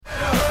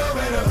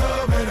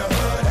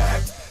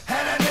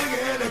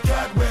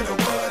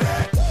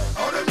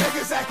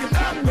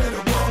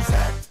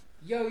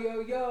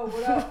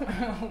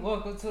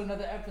Welcome to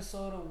another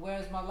episode of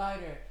Where's My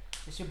Lighter?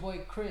 It's your boy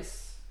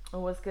Chris. Oh,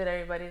 what's good,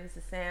 everybody? This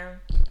is Sam.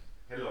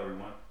 Hello,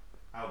 everyone.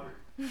 Albert.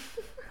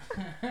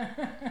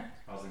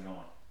 How's it going?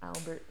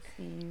 Albert,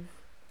 Steve.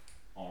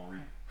 Henri.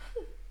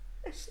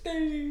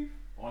 Steve.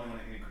 Only one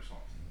in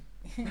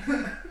any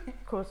croissants.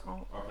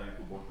 Croissant. Are playing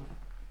football.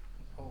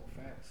 Oh,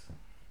 facts.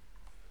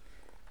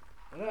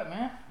 What up,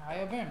 man? How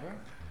you been, bro?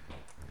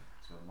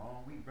 It's a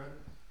long week, brother.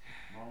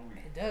 Long week.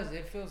 It does.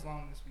 It feels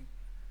long this week.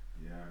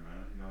 Yeah,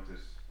 man. You know,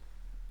 just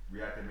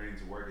reacclimating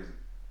to work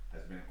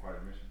has been quite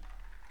a mission.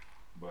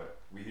 But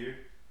we here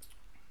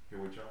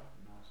with y'all.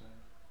 You know what I'm saying?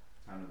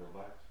 Time to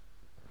relax,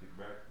 kick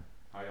back.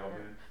 How y'all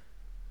been?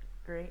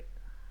 Great.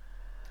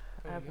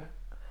 Pretty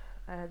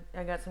good.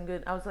 I got some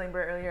good. I was telling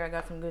Bert earlier. I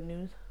got some good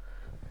news.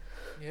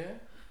 Yeah.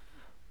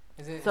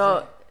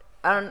 So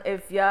I don't.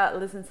 If y'all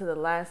listened to the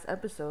last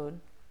episode,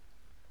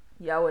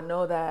 y'all would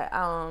know that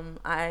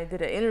I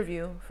did an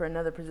interview for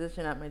another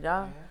position at my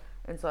job,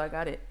 and so I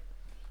got it.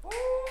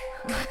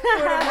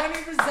 Where the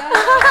money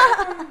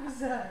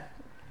reside.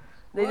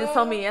 They just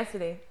told me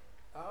yesterday.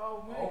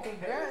 Oh man, Okay.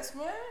 congrats,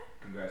 man.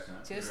 Congrats, man.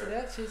 Cheers to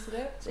that. Cheers to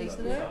that. Cheers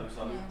to Salud, that. salud,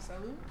 salud. Yeah,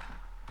 salud.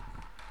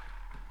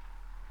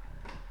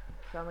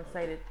 So I'm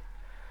excited.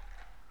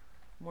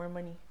 More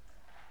money.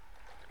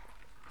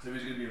 So we're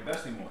just gonna be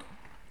investing more.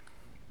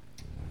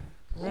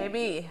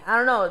 Maybe. I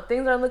don't know.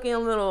 Things are looking a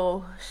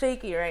little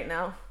shaky right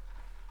now.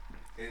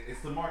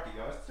 It's the market,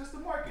 y'all. It's just the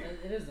market.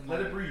 It is the Let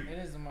market. it breathe. It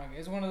is the market.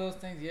 It's one of those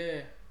things,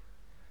 yeah.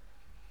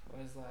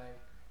 Where it's like,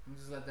 I'm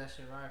just let that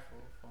shit ride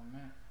for a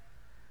minute.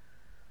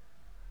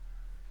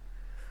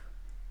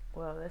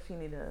 Well, that she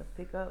need to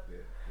pick up. Yeah,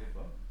 it's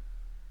fun.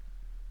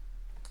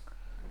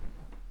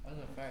 That's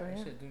a fact. So, That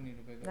yeah. shit do need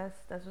to pick up.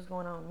 That's what's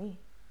going on with me.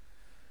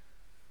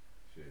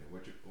 Shit.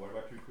 What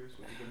about you, Chris?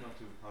 What you been up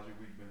to? How's your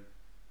week been?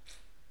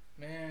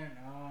 Man,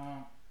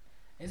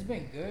 it's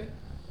been good.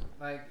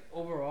 Like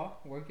overall,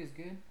 work is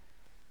good.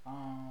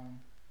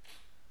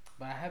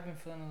 But I have been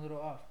feeling a little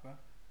off, bro.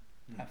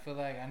 I feel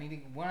like I need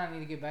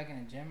to get back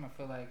in the gym. I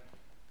feel like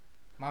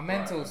my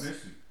mentals,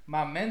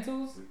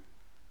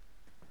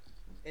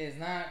 is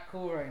not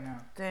cool right now.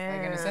 Damn.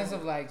 Like in the sense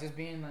of like just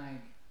being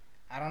like,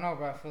 I don't know,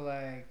 bro. I feel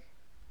like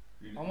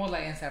almost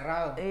like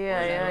encerrado.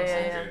 Yeah.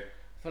 I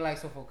feel like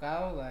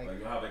sofocado, like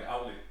you have like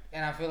outlet.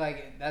 and I feel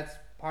like that's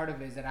part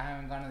of it is that I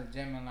haven't gone to the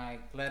gym and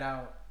like let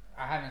out.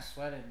 I haven't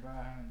sweated, bro. I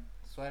haven't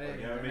sweated. Like,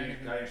 you know what I mean?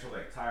 anything. Got you so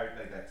like tired,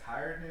 like that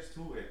tiredness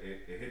too.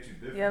 It hits you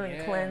different. You haven't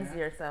Yeah, cleansed man.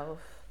 yourself.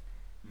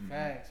 Mhm.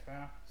 Facts, bro.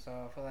 So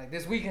I feel like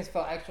this week has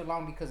felt extra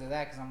long because of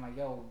that. Because I'm like,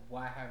 yo,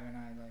 why haven't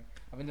I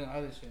I've been doing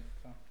other shit.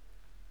 So,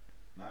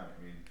 Nah,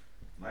 I mean,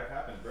 life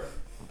happens, bro.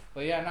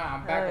 but yeah, nah,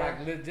 I'm back Yeah.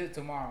 like legit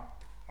tomorrow.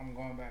 I'm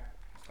going back.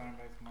 Starting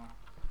back tomorrow.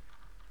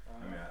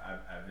 I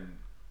mean,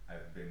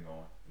 I've been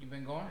going. You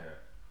been going?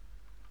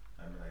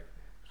 Yeah. I'm like,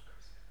 it's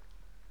crazy.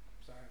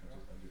 Sorry, bro.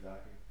 I'm just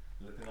out here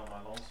looking on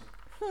my lonesome.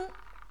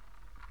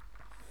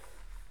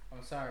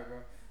 I'm sorry, bro.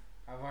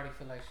 I've already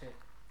feel like shit.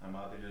 I'm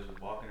out there just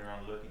walking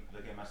around looking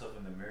at myself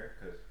in the mirror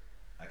because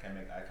I can't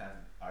make eye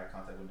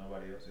contact with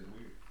nobody else. It's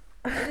weird.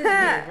 It is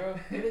weird,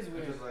 bro. It is It's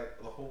weird. just like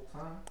the whole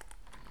time.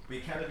 But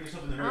you can't look at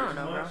yourself in the I mirror don't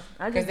too know, bro. much.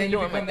 I Because just then be you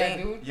doing my become that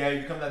thing. dude. Yeah,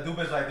 you become that dude,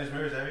 but it's like there's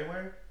mirrors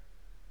everywhere.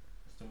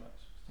 It's too much.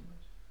 It's too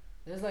much.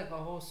 There's like a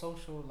whole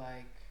social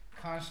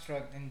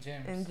construct in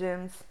gyms. In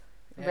gyms,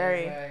 Yeah, very.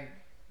 it's like,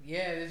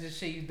 yeah, there's just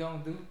shit you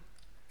don't do.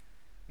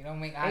 You don't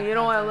make eye And you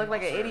don't want to contact.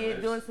 look like an Certain idiot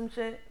lists. doing some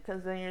shit,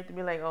 because then you have to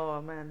be like,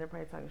 oh man, they're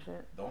probably talking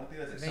shit. The only thing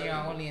that's Then you're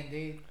acceptable. only in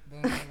date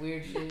doing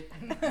weird shit.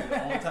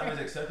 The only time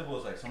it's acceptable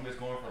is like somebody's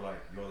going for like,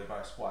 yo, they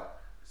gotta squat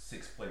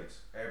 6 plates.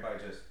 Everybody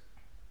just,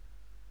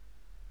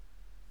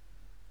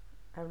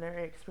 I've never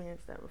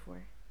experienced that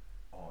before.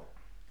 oh,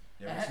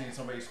 you ever seen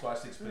somebody squat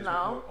 6 plates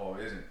No. before? Oh,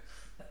 it isn't.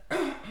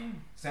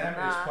 Sam,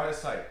 Nah. it's quite a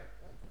sight.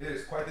 It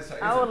is quite a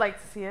sight. I would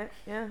like to see it.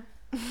 Yeah.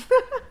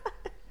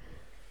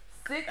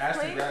 6 Ass to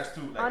plates grass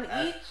too. Like on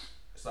ass,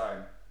 each.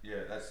 side. Yeah,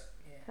 that's.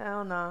 Yeah,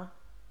 Hell no.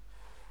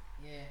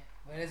 yeah.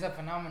 But it's a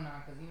phenomenon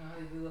because, you know,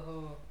 they do the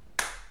whole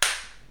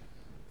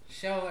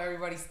show,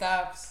 everybody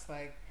stops.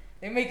 Like,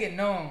 they make it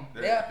known.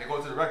 They They,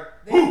 go to the record.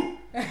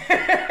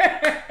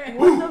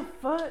 What the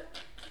fuck?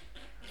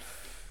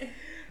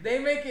 they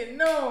make it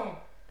known.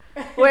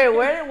 Wait,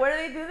 where do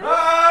they do this?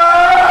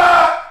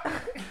 Ah!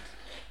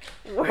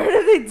 Where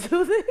do they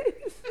do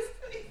this?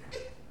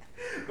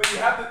 But you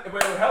have to.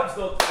 But it helps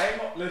though.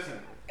 Listen,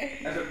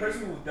 as a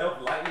person who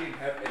dealt lightly in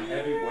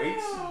heavy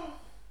weights,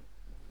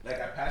 like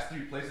I passed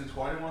 3 places and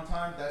squatted one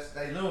time. That's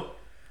that little.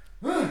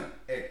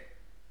 Hey,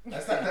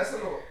 that's a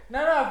little.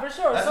 No, for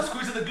sure. That's a Some,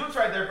 squeeze of the glutes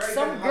right there, bro. You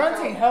some gotta knock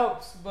grunting out.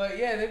 helps, but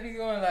yeah, they be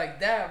going like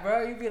that,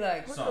 bro. You be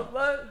like, What Son. the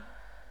fuck?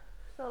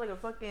 Sound like a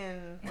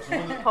fucking But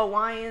some of the-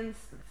 Hawaiian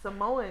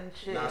Samoan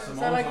shit. Nah, Sound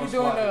Simone's like on you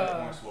doing squat, a- they're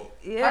going slow.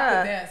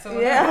 Yeah. dance. So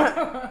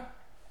Yeah.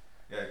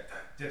 Yeah,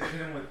 just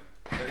hit him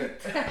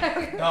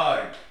with.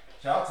 Dog,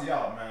 shout out to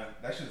y'all, man.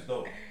 That shit's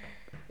dope.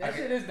 That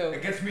shit is dope.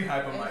 It gets me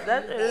hype. I'm like,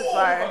 That shit is "Oh,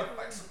 fire." I'm about to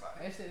fight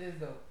somebody." That shit is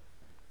dope.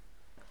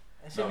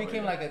 That shit No, but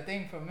became yeah. like a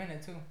thing for a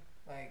minute too.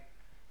 Like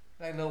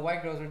Like little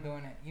white girls were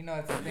doing it. You know,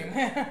 it's a thing.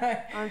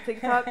 On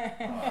TikTok.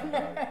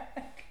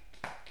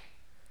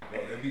 Yo,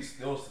 they'll be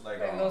still like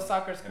little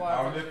soccer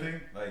squad. Powerlifting,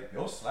 like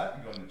they'll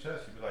slap you on the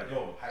chest. You'll be like,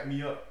 yo, hype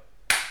me up.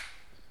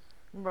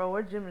 Bro,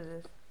 what gym is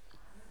this?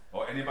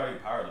 Or anybody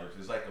powerlifts.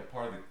 It's like a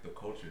part of the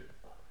culture.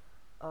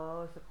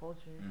 Oh, it's a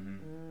culture.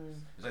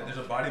 It's like there's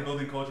a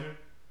bodybuilding culture,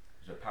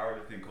 there's a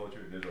powerlifting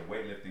culture, there's a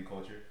weightlifting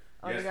culture.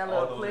 Oh, Yes, got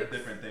all little those cliques? are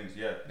different things.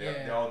 Yeah,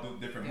 they all do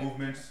different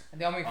movements.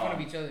 And they all make fun of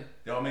each other.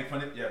 They all make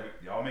fun of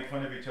they all make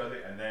fun of each other,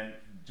 and then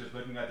just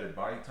looking at their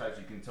body types,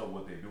 you can tell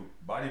what they do.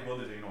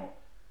 Bodybuilders,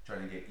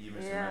 trying to get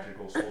even,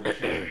 symmetrical, shoulder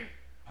shape.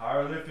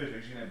 Powerlifters,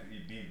 they're gonna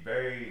be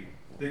very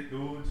thick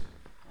dudes.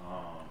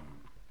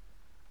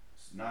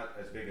 It's not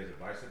as big as a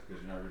bicep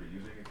because you're not really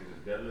using it because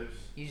it's deadlifts,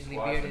 Usually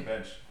squats, bearded. and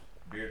bench.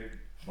 Bearded,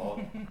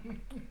 bald.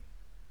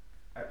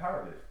 I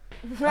powerlift.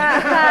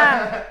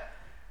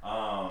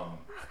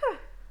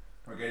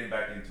 We're getting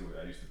back into it.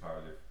 I used to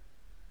powerlift,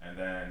 and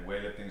then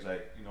weightlifting's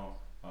like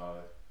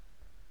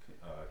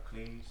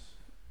cleans,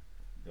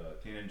 the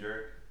clean and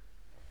jerk,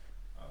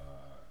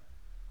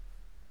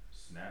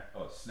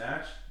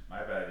 snatch.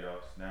 My bad, y'all.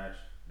 Snatch,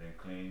 then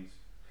clean,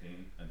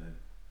 and then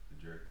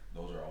the jerk.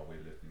 Those are all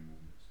weightlifting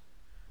movements.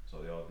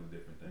 So they all do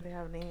different things. They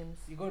have names.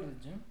 You go to the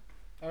gym,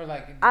 or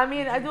like? I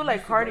mean, I do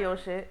like cardio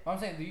shit. I'm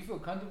saying, do you feel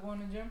comfortable in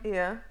the gym?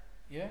 Yeah.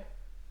 Yeah.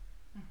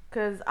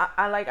 Cause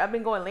I've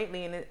been going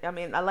lately,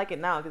 and I like it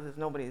now because there's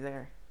nobody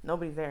there.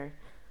 Nobody's there.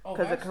 Oh,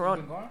 Cause of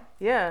Corona.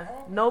 Yeah,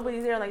 Oh.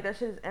 nobody's there. Like that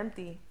shit is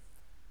empty.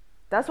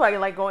 That's why I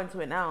like going to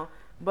it now.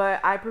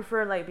 But I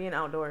prefer like being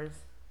outdoors.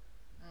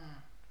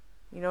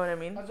 You know what I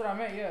mean? That's what I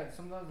meant. Yeah.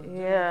 Sometimes the gym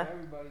Yeah. for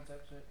everybody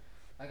type shit.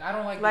 Like I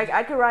don't like. Like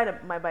I could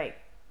ride my bike.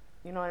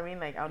 You know what I mean?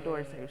 Like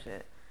outdoors type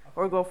shit.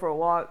 Or go for a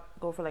walk.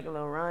 Go for like a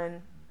little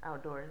run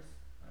outdoors.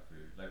 I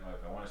feel you. Like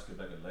if I want to skip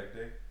like a leg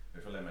day,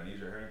 if I feel like my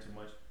knees are hurting too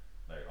much,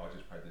 like I'll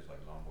just practice like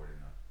longboarding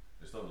now.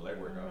 It's still a leg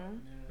workout,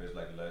 but it's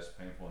like less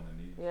painful in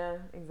the knees. Yeah,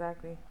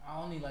 exactly. I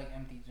only like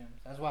empty gyms.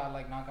 That's why I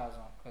like Knockout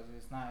Zone because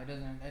it's not. It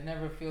doesn't. It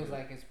never feels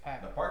like it's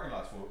packed. The parking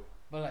lot's full.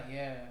 But like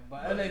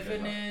but But LA it's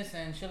Fitness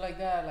and shit like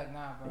that, like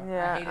nah, bro.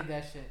 Yeah. I hated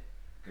that shit.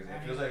 Because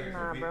it feels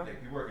like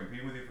like people are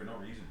competing with you for no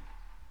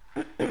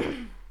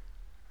reason.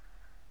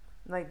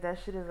 Like that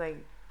shit is like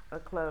a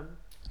club.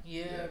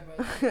 Yeah,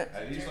 but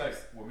At least like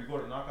when we go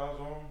to Knockout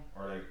Zone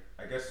or like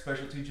I guess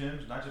specialty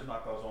gyms, not just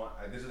Knockout Zone.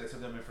 This is like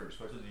something for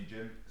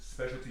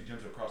specialty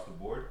gyms across the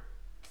board.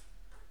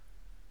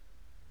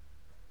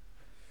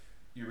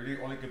 You're really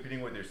only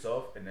competing with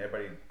yourself, and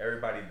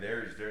everybody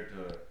there is there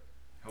to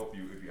help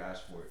you if you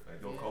ask for it.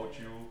 Like they'll coach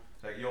you.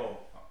 It's like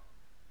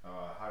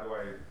how do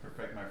I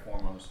perfect my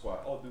form on the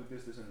squat? Oh, do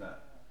this, and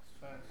that.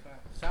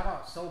 Fact. Shout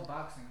out Soul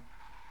Boxing.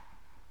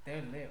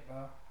 They're lit,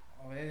 bro.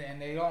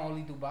 And they don't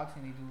only do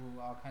boxing; they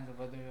do all kinds of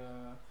other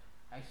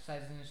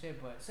exercises and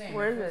shit. But same,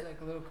 where is it's it?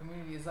 like a little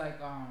community. It's like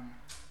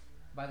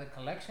by the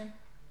Collection,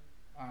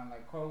 on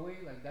like Corway,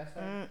 like that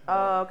side.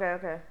 Oh, okay.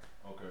 Okay.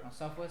 On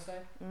Southwest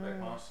side. Like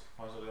Ponce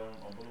de Leon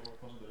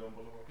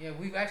Boulevard. Yeah,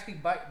 we've actually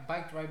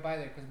biked right by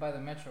there, cause by the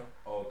metro.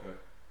 Oh, okay.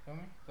 Feel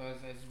me? So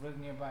it's really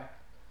nearby.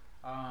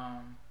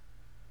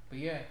 But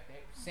yeah,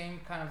 same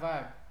kind of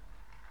vibe.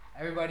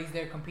 Everybody's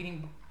there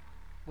competing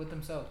with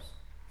themselves.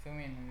 Feel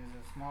me? And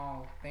it's a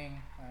small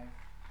thing. Like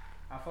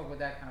I fuck with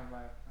that kind of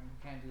vibe. Like, you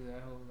can't do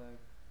that whole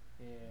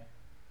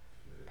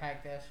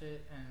pack that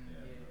shit and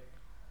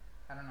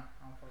I don't know.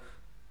 I don't fuck with it.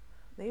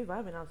 They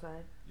vibing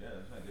outside. Yeah,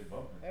 that's not good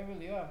bumping. They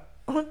really are.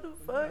 What the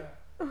fuck?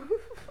 Well,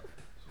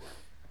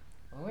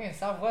 we in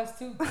Southwest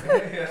too.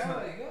 That's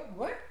not-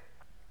 What?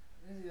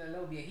 This is a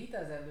little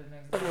viejitas that live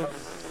next door.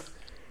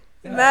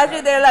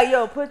 Imagine they're like,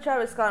 yo, put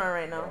Travis Scott on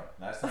right now.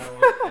 Last time it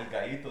was El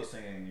Gallito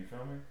singing. You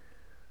feel me?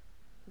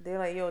 They're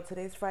like, yo,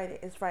 today's Friday.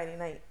 It's Friday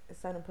night.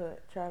 It's time to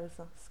put Travis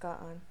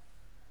Scott on.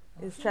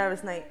 It's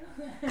Travis night.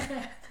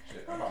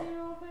 Shit, I'm out.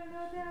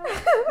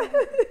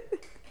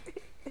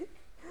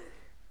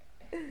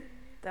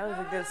 That was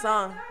a good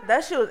song.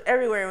 That shit was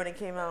everywhere when it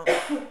came out. With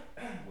the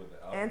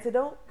album.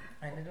 Antidote?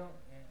 Antidote,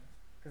 yeah.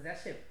 Cause that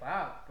shit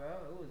popped, bro.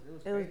 It was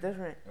It was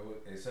different.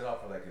 It set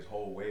off for like his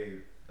whole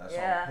wave. That song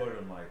Yeah. put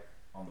him like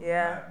on the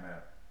Yeah.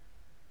 map.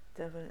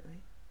 Definitely.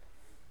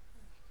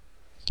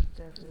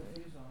 Definitely.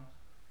 Few songs.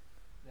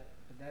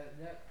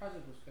 That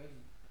project was crazy.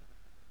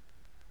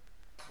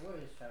 Where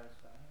is Travis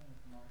Scott? I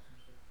don't know some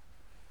shit.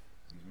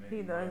 He's He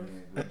making does.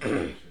 money with the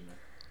shit, man.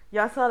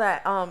 Y'all saw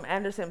that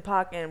Anderson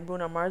 .Paak and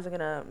Bruno Mars are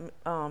gonna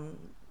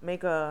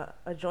make a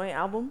joint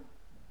album?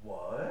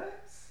 What?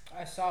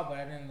 I saw, but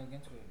I didn't look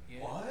into it. Yeah.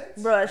 What?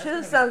 Bro, that That's shit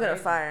gonna sounds be gonna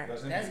crazy. fire.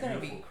 That's gonna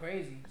be beautiful.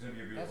 crazy. It's gonna be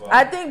a That's beautiful. gonna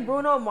I album. think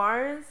Bruno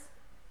Mars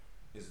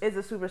Is is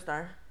a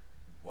superstar.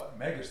 what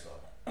megastar?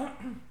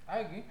 I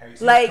agree. Have you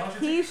seen Like his concert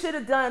he tickets?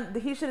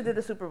 should have did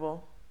the Super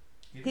Bowl.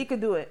 He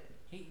could do it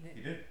He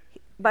He did.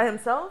 by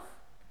himself.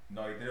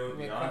 No, he did it with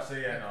With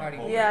Beyonce and Cardi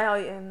B. Kobe. Yeah, hell,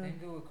 didn't and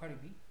do it with Cardi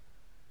B.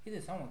 He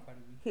did something with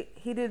Cardi B.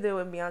 he did it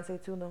with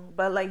Beyonce too, though.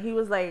 But like he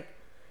was like,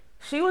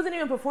 she wasn't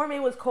even performing.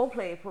 It was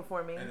Coldplay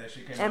performing, And then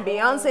she came and out.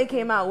 Beyonce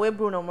came out with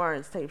Bruno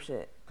Mars type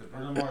shit. Because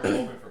Bruno Mars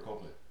opened for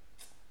Coldplay.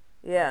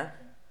 Yeah,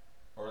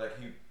 Or like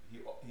he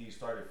he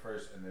started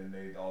first, and then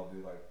they all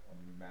did like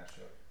a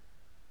mashup.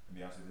 And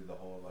Beyonce did the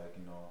whole like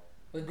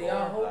But do gold,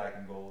 y'all hope? black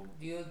and gold.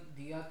 Do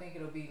y'all think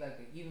it'll be like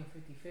an even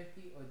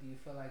 50-50, or do you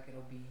feel like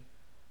it'll be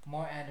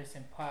more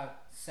Anderson .Paak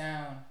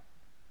sound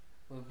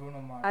with Bruno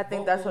Mars? I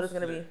think that's what it's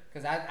gonna be.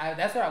 Cause I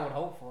that's what I would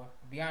hope for.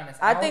 To be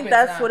honest, I think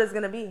that's what it's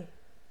gonna be.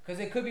 Cause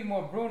it could be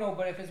more Bruno,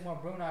 but if it's more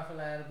Bruno, I feel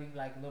like it'll be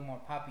like a little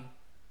more poppy.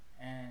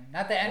 And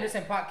not that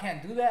Anderson .Paak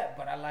can't do that,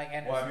 but I like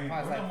Anderson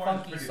 .Paak's like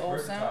funky soul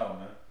sound.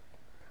 Man.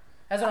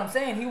 That's what I'm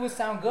saying. He would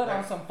sound good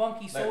on some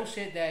funky soul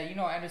shit that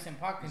Anderson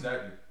 .Paak can do.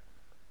 Exactly.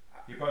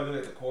 He probably did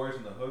like the chorus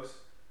and the hooks,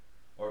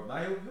 or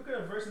not. He'll get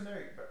a verse in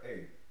there. But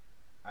hey,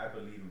 I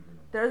believe in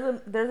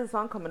Bruno. There's a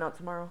song coming out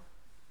tomorrow.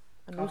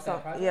 A new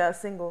song. Yeah, a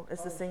single.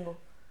 It's a single.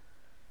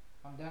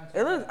 I'm down.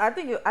 It looks. I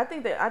think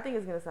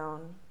it's gonna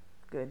sound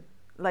good.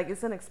 Like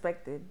it's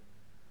unexpected.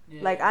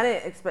 Yeah. Like I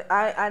didn't expect.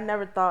 I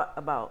never thought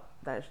about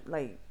that.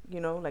 Like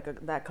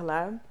that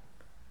collab.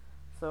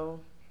 So,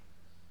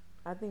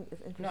 I think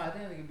it's interesting. No, I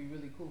think it could be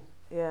really cool.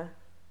 Yeah.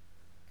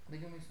 They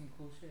can make some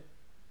cool shit.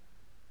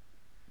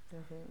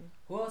 Definitely.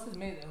 Who else has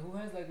made? Who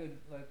has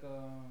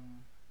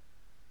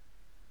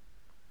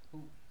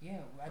who?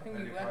 Yeah, I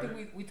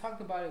think we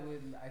talked about it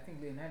with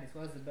Leonidas. Who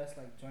has the best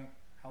like joint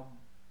album?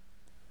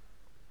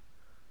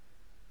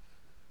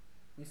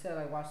 We said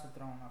like Watch the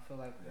Throne. I feel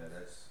like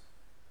that's.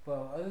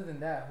 But other than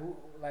that,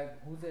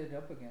 who's it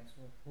up against?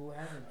 Who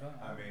has a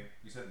joint? I mean,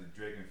 you said the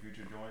Drake and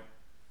Future joint.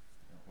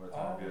 What a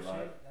Time to Be Alive.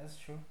 Shit. That's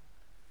true.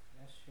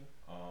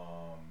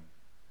 Hold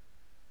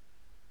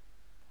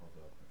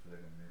up. I feel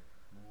like I'm there.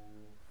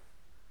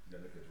 You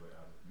gotta look at Drake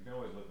album. You can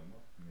always look them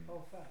up.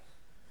 Facts.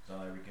 It's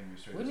not like we can be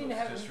straight. We need to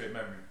have just straight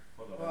memory.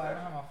 Hold up. Oh, I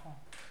don't have my phone.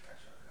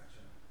 Gotcha.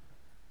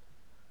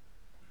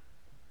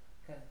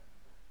 Cause,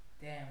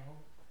 damn,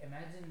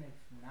 imagine if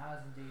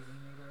Nas and Jay-Z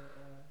made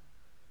a.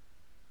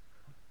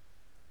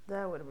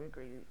 That would have been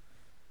great.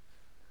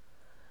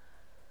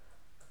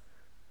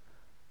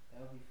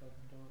 That would be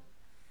fucking dope.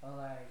 Or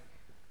like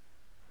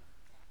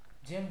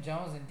Jim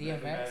Jones and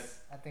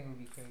DMX, I think would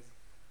be crazy.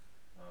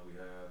 We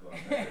have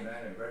Method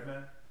Man and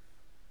Redman.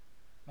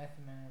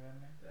 Method Man and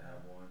Redman. They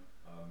have one.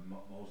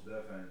 Mos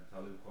Def and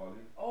Talib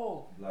Kweli.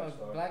 Oh,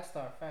 Black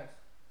Star, facts.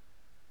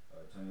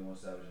 21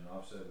 Savage and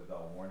Offset,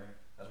 Without Warning.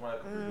 That's one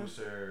of the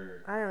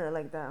producer. I don't really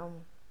like that. I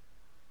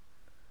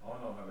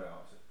don't know how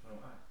about Offset.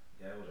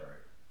 Yeah, it was alright.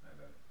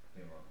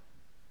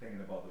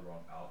 Thinking about the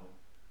wrong album.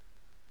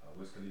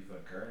 Wiz Khalifa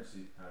and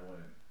Currency had one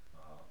in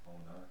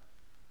 09.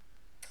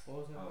 What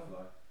was it? How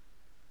Fly.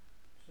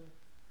 Shit.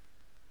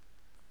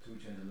 2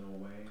 Chainz and Lil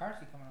Wayne.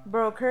 Currency coming out.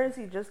 Bro,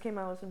 Currency just came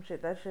out with some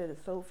shit. That shit is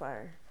so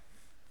fire.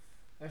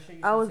 That shit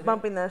I was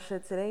bumping that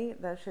shit today.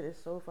 That shit is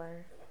so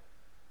fire.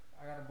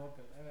 I gotta bump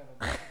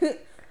it.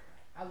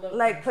 I love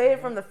like, play it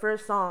from the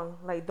first song.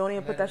 Like, don't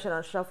even put that shit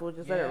on shuffle.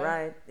 Just let it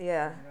ride.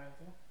 Yeah.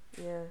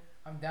 Yeah.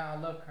 I'm down.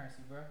 I love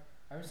Currency, bro.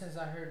 Ever since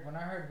when I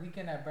heard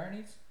Weekend at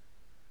Bernie's,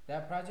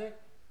 that project.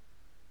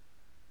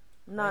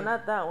 No,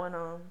 not that one.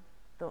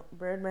 The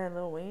Birdman,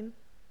 Lil Wayne.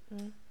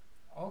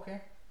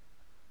 Okay.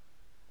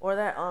 Or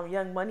that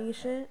Young Money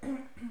shit.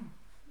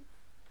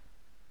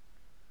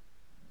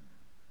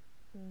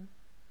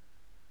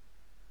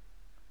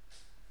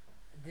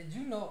 Did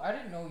you know? I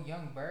didn't know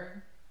Young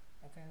Berg.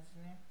 I think that's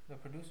his name. The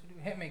producer,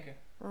 Hitmaker.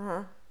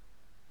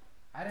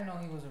 I didn't know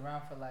he was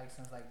around for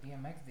since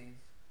DMX days.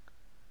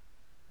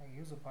 Like he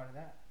was a part of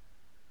that.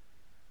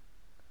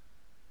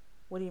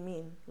 What do you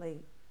mean?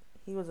 Like,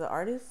 he was an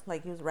artist?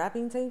 Like, he was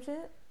rapping type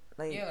shit?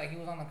 Like, yeah, like he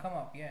was on the come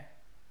up, yeah.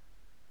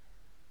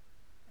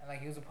 And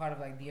he was a part of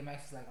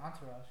DMX's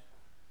entourage.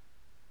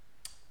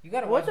 You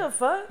gotta what watch the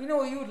fuck? You know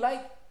what you would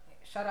like?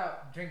 Shout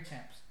out Drink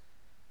Champs.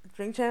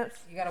 Drink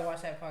Champs? You gotta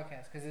watch that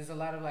podcast because there's a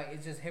lot of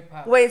it's just hip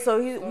hop. Wait,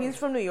 so he's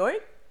from New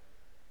York?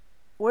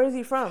 Where is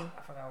he from?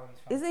 I forgot where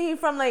he's from. Isn't he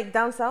from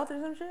down south or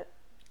some shit?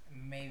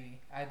 Maybe.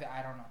 I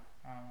don't know.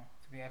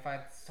 If I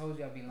told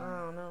you, I'd be lying. I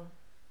don't know.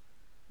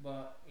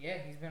 But yeah,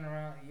 he's been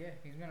around. Yeah,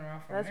 he's been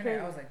around for a minute.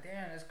 Crazy. I was like,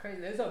 damn, that's crazy.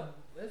 There's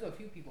a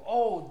few people.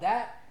 Oh,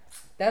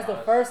 that's the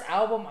first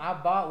album I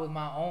bought with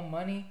my own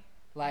money.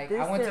 I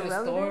went to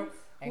the store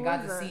and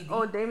got the CD.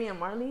 Oh, Damian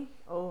Marley.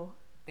 Oh,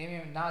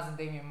 Nas and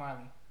Damian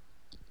Marley.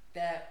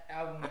 That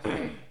album was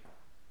crazy.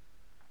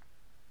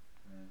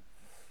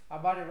 I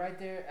bought it right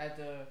there at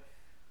the.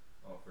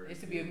 It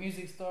used to be a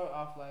music store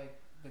off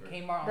the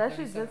Kmart. That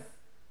shit just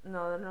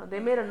no. They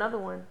made another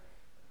one.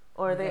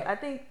 Or I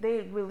think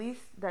they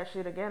released that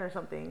shit again or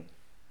something.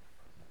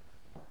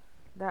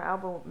 That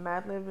album,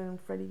 Madlib and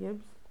Freddie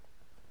Gibbs.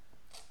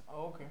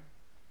 Oh, okay.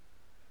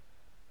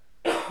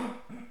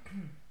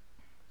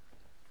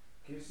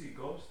 Can you see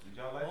Ghost? Did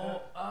y'all like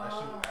that?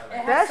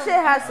 That shit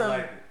has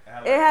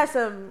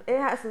some. It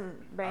has some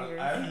bangers.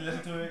 I only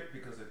listen to it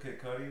because of Kid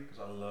Cudi, because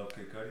I love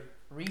Kid Cudi.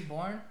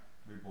 Reborn.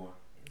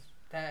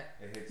 That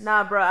it hits.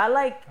 Nah, bro, I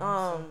like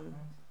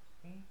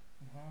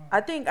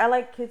I think I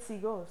like Kids See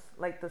Ghosts,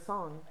 the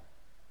song.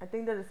 I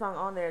think there's a song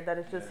on there that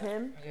is just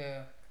him.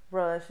 Yeah.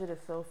 Bro, that shit is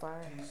so fire.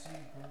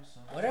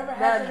 Whatever that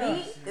happened.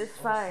 That beat is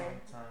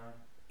fire.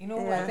 You know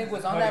who I think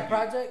was on that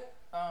project?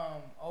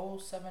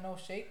 070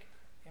 Shake.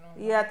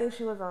 You know. Yeah, I think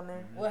she was on there.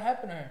 Mm-hmm. What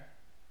happened to her?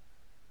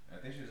 I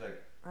think she was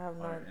like I have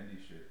no indie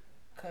shit.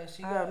 Cause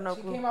she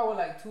came out with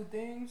like 2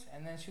 things,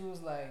 and then she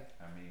was like,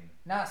 I mean,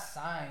 not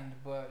signed,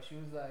 but she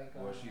was like,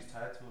 well, she's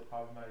tied to a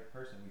problematic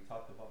person. We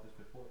talked about this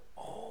before.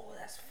 Oh,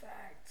 that's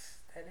facts.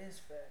 That is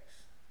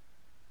facts.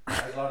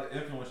 There's a lot of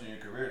influence in your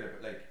career.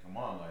 That, like, come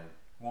on, like,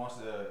 who wants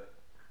to?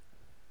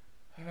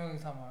 You know what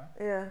you're talking about?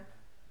 Yeah.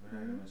 We're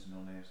not gonna mention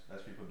no names.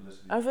 That's free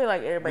publicity. I feel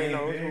like everybody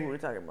knows who we're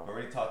talking about.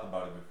 Already talked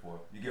about it before.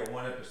 You get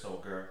 1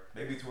 episode, girl.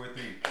 Maybe 2 or 3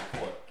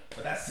 before,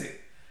 but that's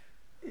it.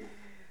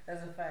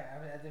 That's a fact.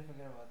 I did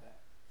forget about that.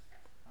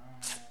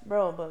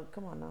 Bro, but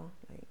come on now,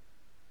 like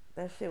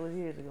that shit was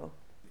years ago.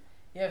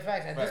 Yeah,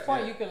 facts. At this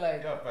point, you could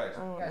like, facts.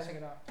 You gotta shake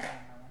it off.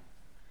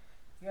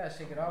 You gotta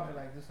shake it off and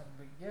like do something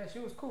big. Yeah, she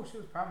was cool. She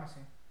was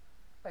promising.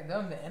 Like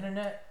them, the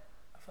internet.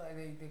 I feel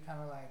like they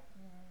kind of like.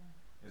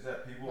 Is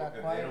that people if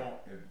quiet. they don't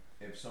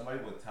if somebody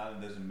with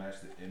talent doesn't match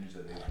the image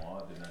that they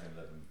want, they're not gonna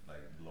let them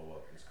like blow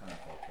up. It's kind of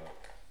fucked up.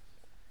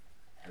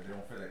 If they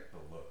don't feel like the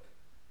look.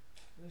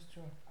 It's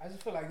true. I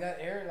just feel like that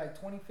era, like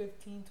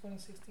 2015,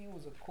 2016,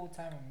 was a cool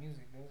time in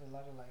music. There was a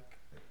lot of like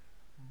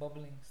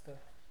bubbling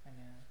stuff, and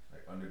then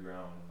like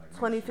underground, like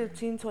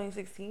 2015,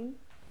 2016.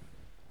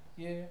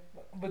 Yeah,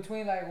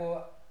 between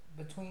 2012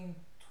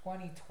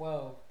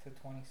 to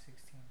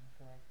 2016, I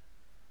feel like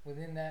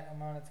within that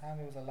amount of time,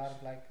 there was a lot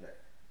of like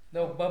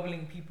little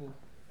bubbling people,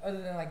 other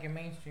than like your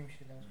mainstream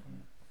shit that was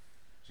coming.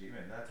 See, even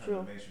at that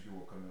time, the mainstream people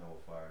were coming out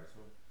with fire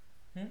too.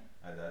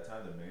 At that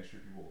time, the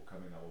mainstream people were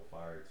coming out with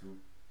fire too.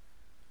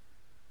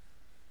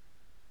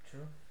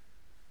 True.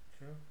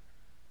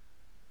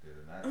 Dude,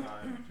 in that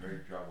time,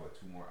 Drake dropped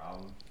 2 more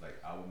albums, like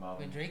album.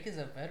 But Drake is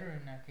a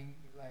veteran. I think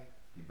like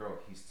he's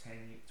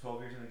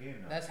 12 years in the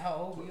game now. That's how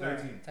old we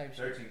 13, are. Type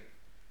 13. Shit.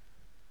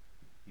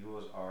 He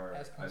was our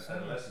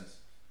adolescence.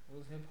 It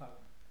was hip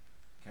hop.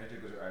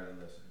 Kendrick was our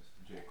adolescence.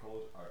 J.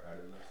 Cole's our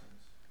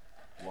adolescence.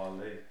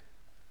 Wale.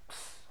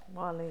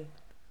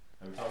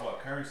 And we talk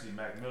about currency,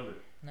 Mac Miller.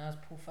 Now it's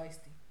Pooh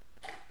Feisty.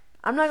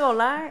 I'm not gonna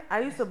lie.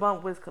 I used to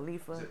bump Wiz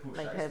Khalifa. Is it Pooh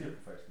like Shiesty heavy. or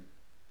Pooh Feisty?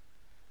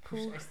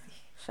 Pooh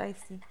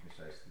Shiesty.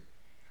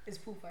 It's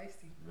Pooh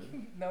Feisty.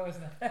 Really? No, it's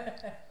not.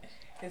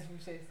 It's Pooh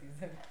Shiesty.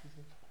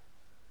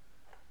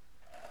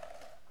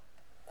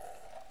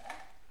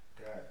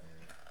 God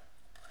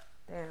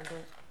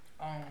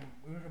damn.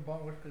 We were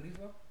bump Wiz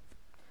Khalifa.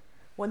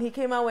 When he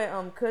came out with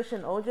Kush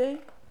and OJ,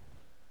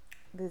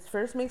 this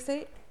first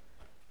mixtape,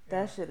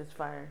 that shit is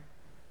fire.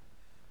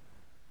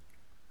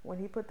 When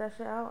he put that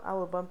shit out, I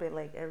would bump it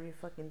like every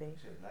fucking day.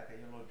 Shit, Black and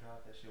Yellow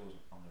dropped. That shit was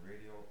on the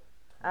radio.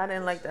 I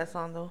didn't like that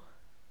song though.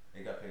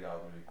 It got paid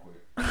out really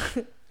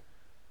quick.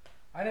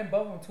 I didn't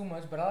bump him too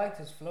much, but I liked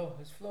his flow.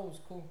 His flow was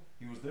cool.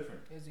 He was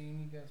different. He has a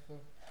unique ass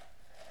flow.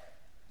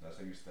 That's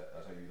how you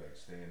like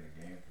stay in the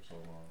game for so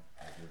long.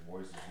 Like your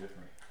voice is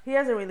different. He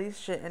hasn't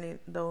released shit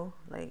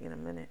like in a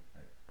minute.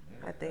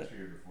 I think. Last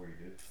year before he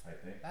did, I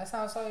think. Last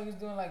time I saw he was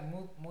doing like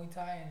Muay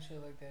Thai and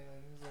shit like that.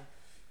 Like he was like.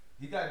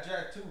 He got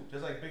jacked too,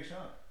 just like Big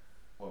Sean.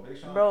 Well, Big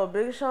Sean. Bro,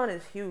 Big Sean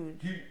is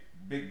huge.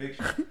 Big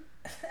Sean.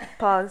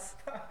 Pause.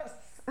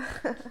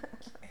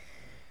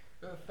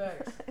 Real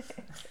facts.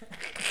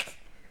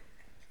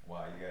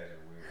 Wow, you guys are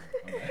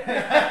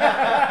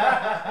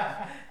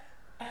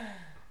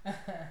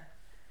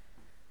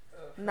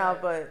weird. Nah,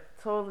 but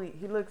totally,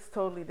 he looks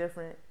totally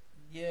different.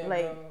 Yeah,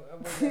 like,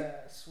 bro.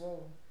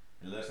 Swole.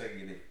 It looks like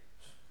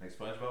like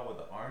SpongeBob with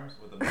the arms,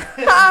 with the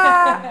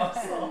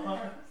muscle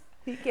arms.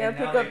 He can't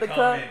pick up the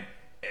cup.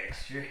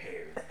 Extra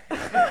hair.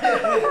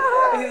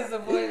 He's a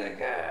boy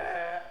like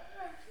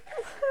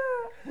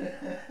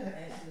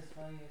It's just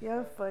funny.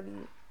 You're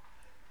funny.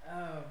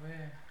 Oh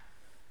man.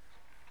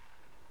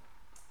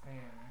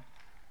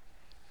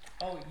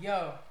 Oh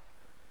yo.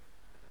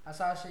 I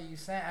saw shit you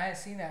sent. I had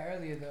seen that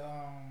earlier.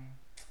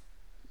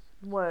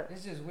 What?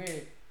 It's just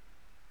weird.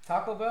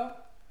 Taco Bell?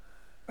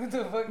 What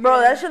the fuck? Bro,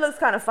 that shit looks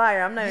kind of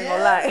fire. I'm not even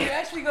gonna lie. You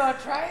actually gonna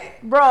try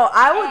it? Bro,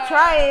 I would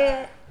try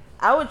it.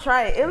 I would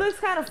try it. It looks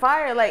kind of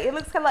fire. Like it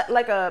looks kind of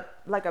like a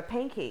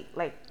pancake.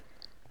 Like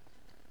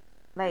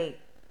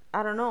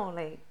I don't know.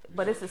 Like,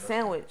 but it's a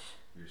sandwich.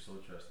 You're so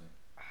trusting.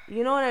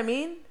 You know what I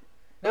mean?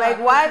 No, like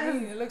why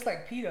does it looks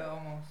like pita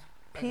almost?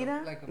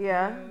 Pita? Like a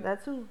yeah, pita.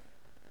 that too.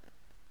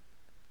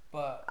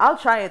 But I'll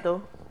try it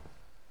though.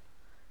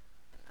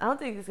 I don't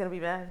think it's gonna be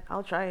bad.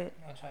 I'll try it.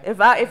 I'll try if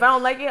I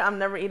don't like it, I'm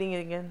never eating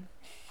it again.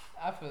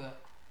 I feel that.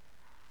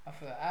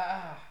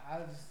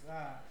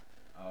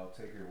 I'll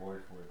take your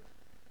word for it.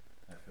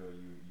 I feel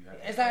you have.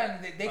 It's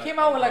like they came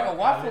out with like a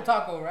waffle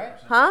taco, right?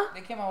 Huh?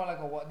 They came out with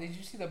like a. Did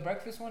you see the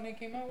breakfast one they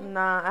came out with?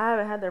 Nah, I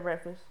haven't had their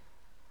breakfast.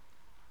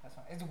 That's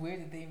fine. It's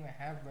weird that they even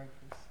have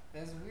breakfast.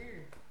 That's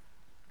weird.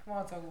 Come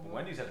on, Taco Bell.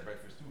 Wendy's has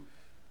breakfast too.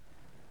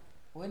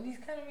 Wendy's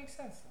kind of makes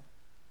sense though.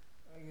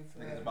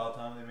 Like it's about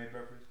time they made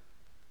breakfast.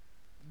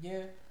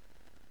 Yeah.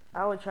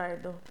 I would try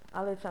it though.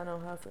 I'll let y'all know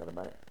how I feel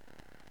about it.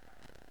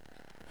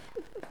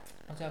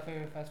 What's your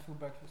favorite fast food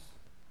breakfast?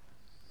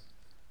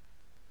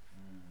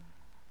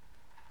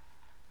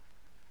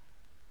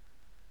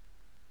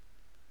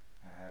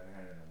 I haven't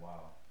had it in a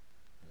while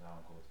because I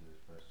don't go to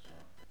this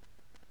restaurant.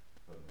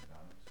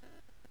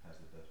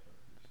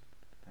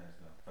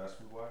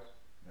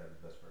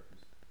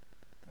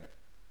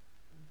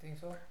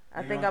 so?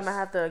 I think I'm gonna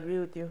have to agree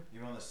with you.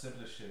 Even on the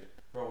simplest shit,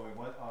 bro.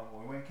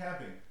 When we went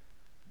camping,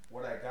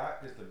 what I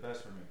got is the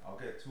best for me. I'll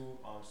get 2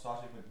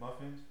 sausage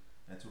McMuffins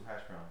and 2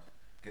 hash browns.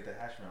 Get the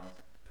hash browns,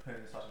 put it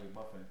in the sausage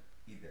McMuffin,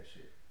 eat that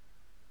shit.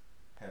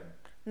 Heaven.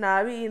 Nah,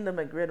 I be eating the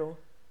McGriddle.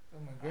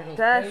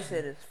 That crazy.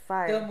 Shit is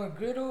fire. The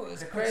McGriddle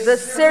is crazy. The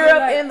syrup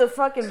like, in the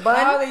fucking bun.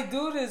 How they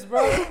do this,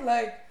 bro?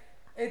 Like,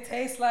 it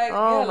tastes like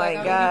oh my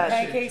like god,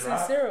 pancakes and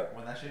syrup.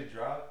 When that shit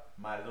dropped,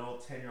 my little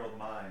 10-year-old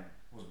mind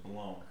was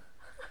blown.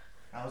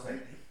 I was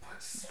like,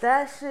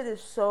 that shit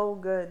is so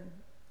good.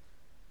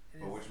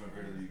 But which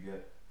McGriddle do you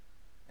get?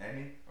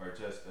 Any or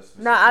just a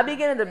specific? Nah, I be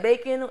getting the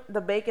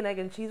bacon, egg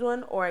and cheese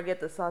one, or I get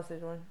the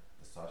sausage one.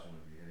 The sausage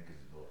would be hitting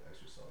because it's a little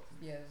extra salty.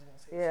 Yeah, I was gonna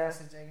say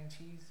sausage, egg, and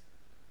cheese.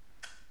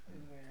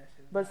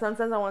 But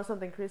sometimes I want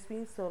something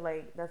crispy, so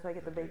like that's why I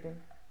get the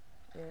bacon.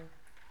 Yeah.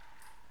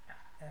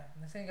 Yeah,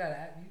 this ain't gotta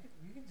add.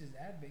 You can just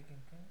add bacon.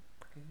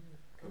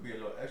 Could be a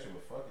little extra,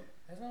 but fuck it.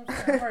 That's what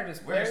I'm saying. I'm already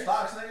wearing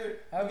stocks, nigga.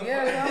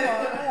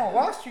 I'm on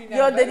Wall Street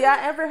now. Yo, did y'all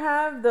ever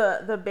have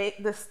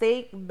the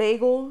steak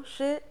bagel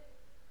shit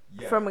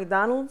from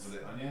McDonald's?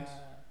 With the onions?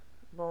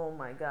 Oh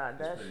my god,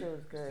 that shit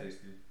was good.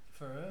 Tasty.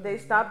 For real? They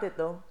stopped it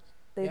though.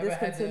 They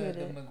discontinued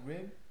it. The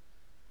McRib?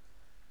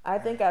 I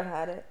think I've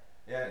had it.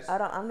 Yeah,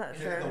 I'm not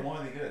sure. It's like the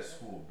one they get at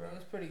school, bro. It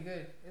was pretty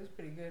good.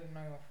 I'm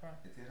not gonna front.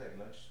 It tastes like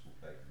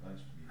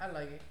lunch meat. I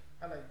like it.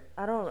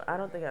 I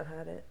don't think I've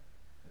had it.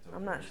 Okay.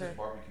 I'm not it's sure. Just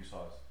barbecue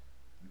sauce.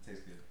 It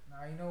tastes good.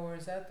 Nah, you know where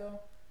it's at though?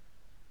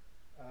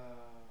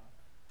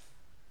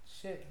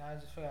 Shit. Now I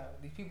just forgot.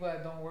 These people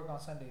that don't work on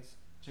Sundays.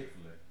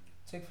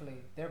 Chick-fil-A.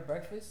 Their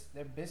breakfast,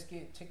 their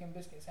chicken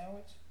biscuit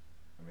sandwich.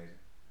 Amazing.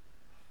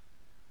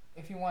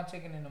 If you want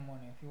chicken in the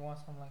morning, if you want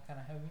something like kind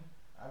of heavy.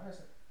 I've had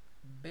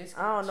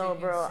biscuit. I don't know,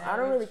 bro. Sandwich. I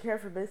don't really care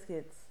for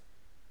biscuits.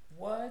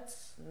 What?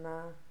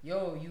 Nah.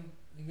 Yo, you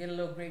get a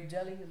little grape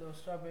jelly, a little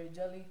strawberry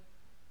jelly,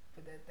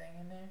 put that thing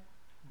in there.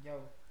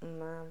 Yo.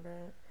 Nah,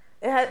 bro.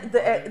 It has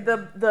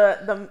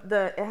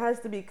the it has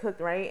to be cooked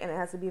right, and it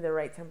has to be the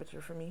right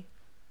temperature for me.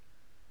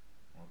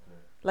 Okay.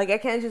 Like I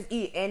can't just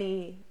eat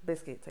any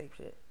biscuit type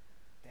shit.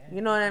 Damn,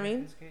 you know what I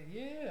mean? Biscuit.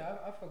 Yeah,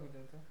 I fuck with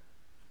that though.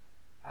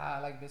 I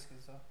like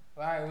biscuits though.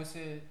 All right,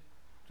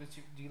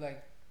 do you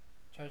like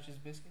Church's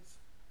biscuits?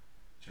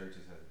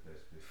 Church's has the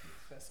best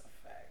biscuits. That's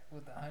a fact.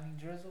 With the honey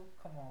drizzle,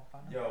 come on,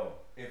 partner. Yo,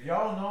 if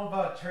y'all know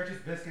about Church's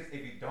biscuits,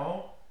 if you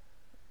don't,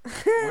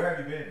 where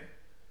have you been?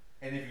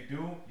 And if you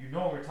do, you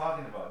know what we're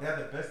talking about. They have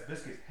the best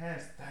biscuits,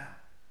 hands down.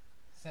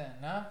 Son,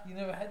 nah, you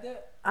never had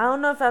that? I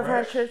don't know if I've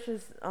had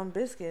Church's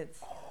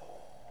biscuits.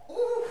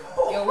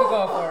 Yo, we're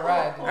going for a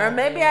ride. Or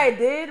maybe I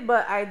did,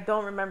 but I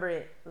don't remember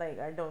it. Like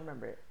I don't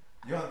remember it.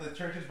 Yo, the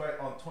Church's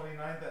on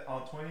 29th,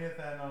 on 20th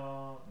and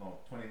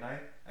 29th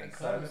and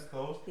 7th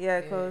closed. Yeah,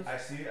 it closed. I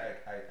see. I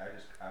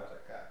was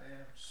like, God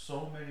damn,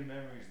 so many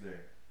memories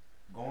there.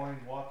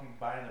 Going, walking,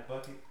 buying a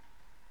bucket.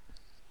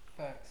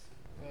 Facts.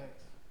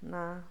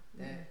 Nah.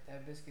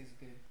 That biscuit's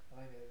good. I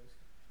like that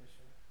biscuit for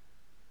sure.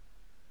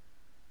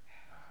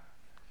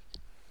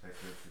 Like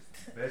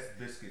the best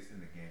biscuits in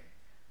the game.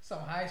 Some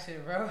high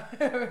shit, bro. Like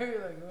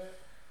what?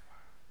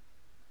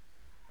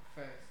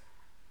 Facts.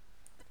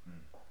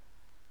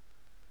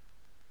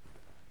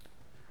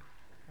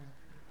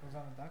 What's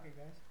on the docket,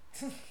 guys?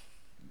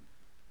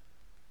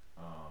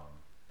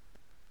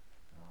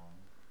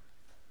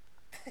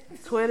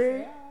 Twitter.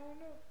 Yeah, I don't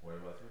know. What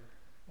about Twitter?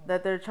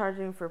 That they're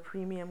charging for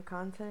premium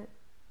content,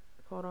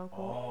 quote unquote.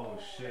 Oh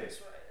shit!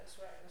 That's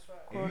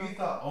right. If you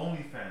thought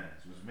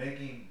OnlyFans was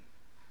making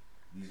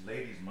these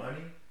ladies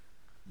money,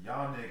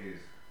 y'all niggas,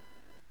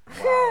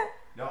 wow,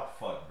 y'all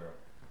fuck, bro.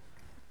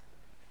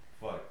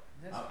 Fuck.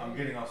 I'm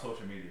getting on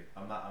social media.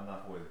 I'm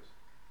not for this.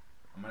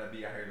 I'm gonna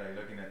be out here like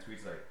looking at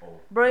tweets like,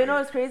 oh. Bro, you know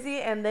what's crazy?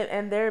 And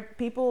there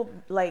people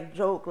like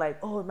joke like,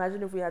 oh,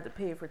 imagine if we had to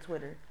pay for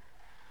Twitter.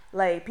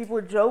 Like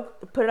people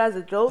joke, put it as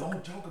a joke.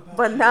 Don't joke about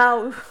but it.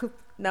 now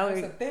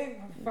it's a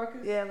thing,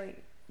 motherfuckers. Yeah,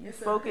 like you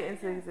spoke it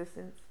into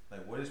existence.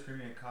 Like what is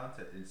premium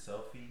content in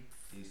selfie?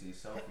 You see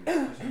selfie,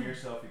 pushing your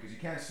selfie because you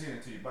can't see it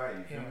until you buy it.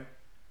 You feel me?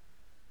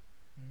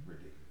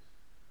 Ridiculous.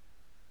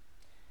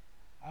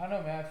 I don't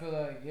know, man. I feel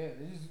like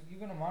you're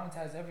gonna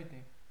monetize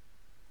everything.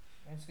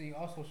 Eventually,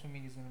 all social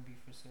media is gonna be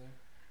for sale.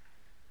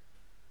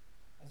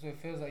 That's what it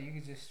feels like. You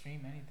can just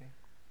stream anything.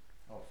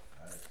 Oh,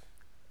 nice.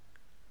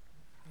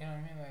 You know what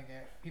I mean?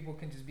 Like people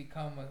can just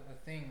become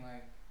a thing.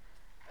 Like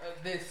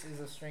this is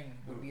a stream.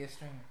 Would be a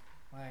stream.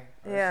 Like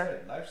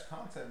life's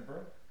content, bro.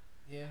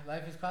 Yeah,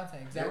 life is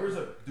content. Exactly. There was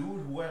a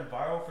dude who went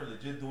viral for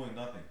legit doing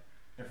nothing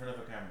in front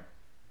of a camera.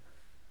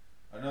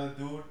 Another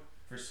dude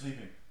for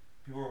sleeping.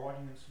 People were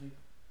watching him sleep.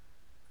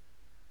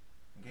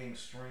 And getting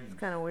streamed. It's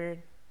kind of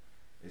weird.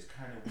 It's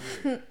kind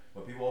of weird,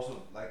 but people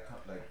also like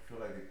feel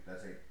like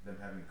that's like them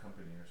having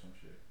company or some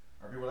shit.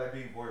 Or people like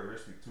being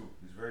voyeuristic too.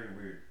 It's very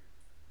weird.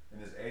 In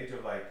this age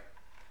of like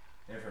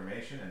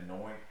information and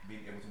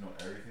being able to know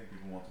everything,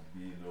 people want to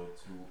be a little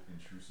too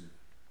intrusive.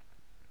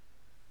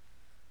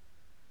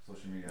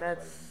 Social media has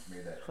like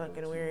made that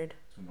fucking weird.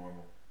 Too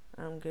normal.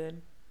 I'm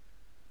good.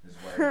 This is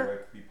why I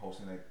be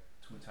posting like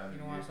 2 times a year. You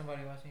don't want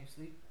somebody watching you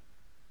sleep?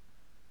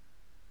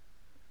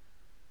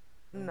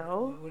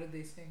 No. What did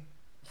they sing?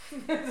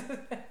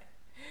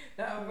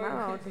 No,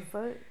 what the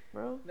fuck,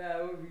 bro? Nah,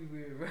 it would be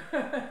weird, bro.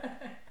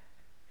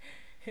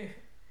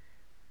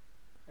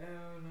 I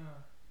don't know.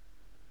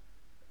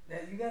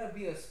 That you gotta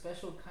be a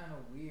special kind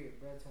of weird,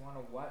 bro, to want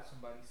to watch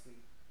somebody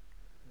sleep.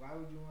 Why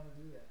would you want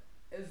to do that?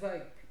 It's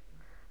like.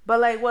 But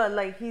like what?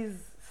 Like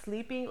he's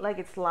sleeping? Like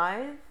it's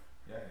live?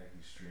 Yeah,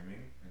 he's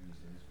streaming and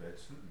he's in his bed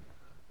sleeping.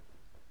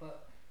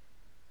 But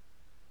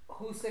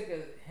who's sick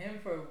of him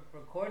for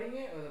recording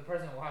it or the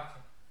person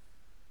watching?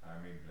 I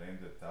mean, blame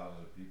the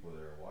thousands of people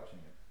that are watching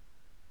it.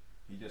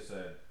 He just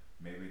said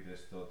maybe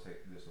this will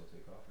take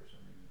off for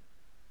some reason.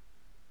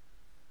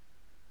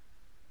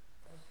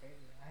 That's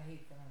crazy. I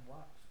hate feeling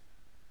watched.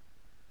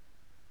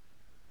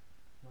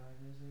 Why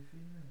does it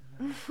feel like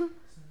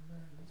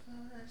somebody's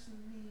watching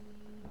me?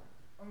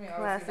 I mean,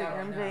 classic not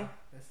right MJ. now.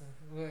 This is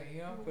weird, you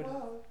know. But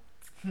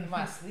in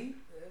my sleep,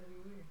 that'd be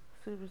weird.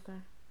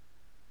 Superstar.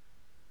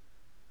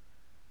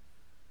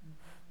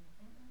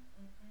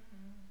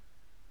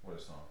 What a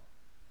song.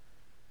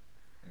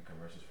 In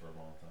commercials for a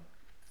long time.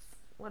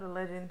 What a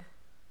legend.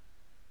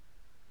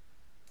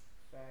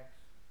 Facts.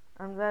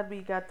 I'm glad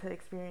we got to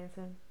experience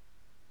him.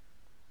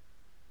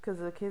 Because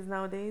the kids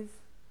nowadays,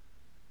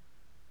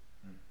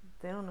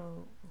 they don't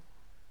know.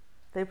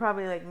 They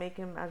probably like make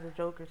him as a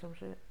joke or some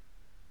shit.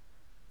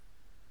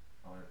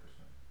 100%.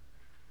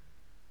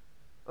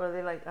 Or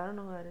they like, I don't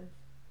know who that is.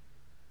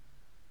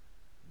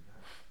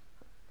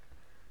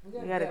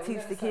 We gotta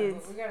teach the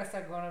kids. We gotta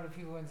start going to the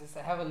people and just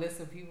have a list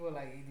of people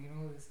like, do you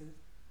know who this is?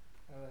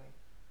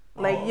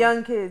 Or like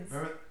young kids.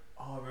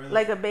 Remember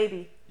like a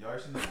baby. Y'all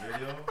seen the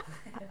video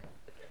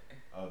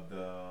of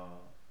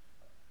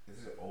this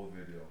is an old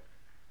video.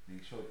 They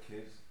showed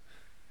kids.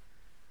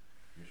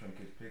 They were showing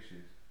kids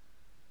pictures.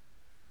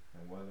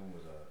 And one of them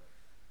was a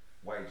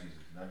white Jesus,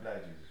 not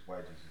black Jesus,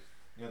 white Jesus.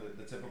 You know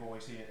the typical one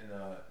you see in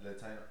a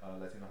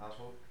Latino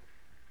household?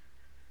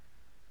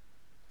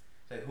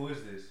 It's like, who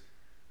is this?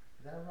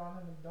 Is that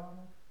Ronald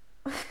McDonald?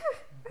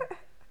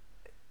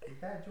 Is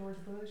that George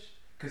Bush?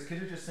 Because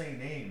kids are just saying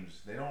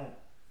names. They don't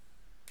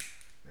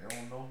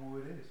know who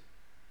it is.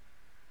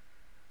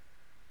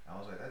 I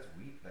was like, that's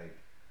weak. Like,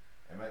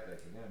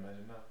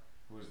 imagine now.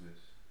 Who is this?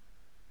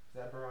 Is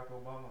that Barack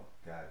Obama?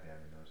 God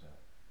damn, he knows that.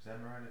 Is that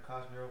Miranda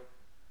Cosgrove?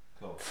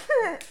 Close,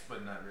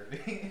 but not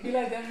really. Be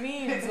like that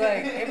memes,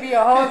 like it be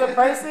a whole other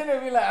person,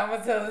 and be like, I'm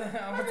gonna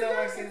tell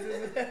my kids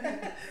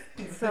this.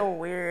 It's so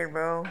weird,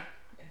 bro.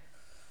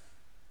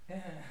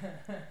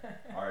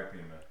 R.I.P.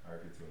 man,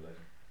 R.I.P. to a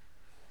legend.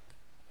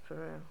 For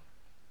real.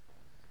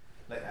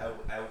 Like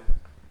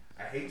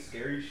I hate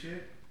scary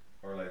shit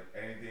or like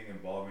anything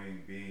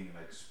involving being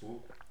like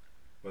spooked,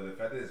 but the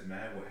fact that this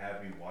man would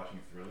have me watching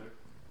Thriller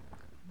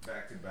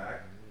back to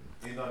back.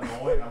 Even though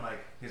knowing, I'm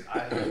like, his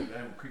eyes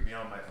would creep me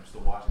out. I'm like, I'm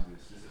still watching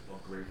this. This is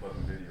a great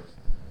fucking video.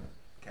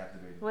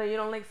 Captivating. Wait, you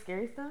don't like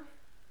scary stuff?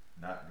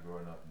 Not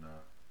growing up, no.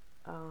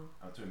 Oh.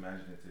 I'm too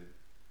imaginative.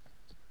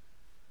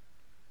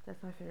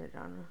 That's my favorite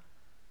genre.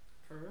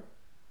 For real?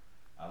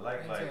 I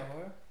like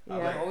horror? Yeah.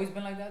 You've always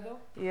been like that though?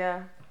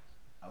 Yeah.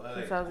 I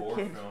like gore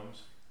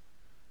films.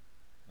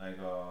 Like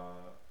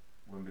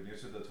when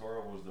Benicio del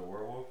Toro was the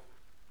werewolf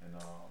in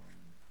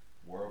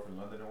Werewolf in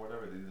London or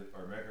whatever,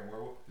 or American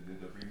Werewolf, they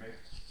did the remake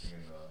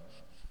in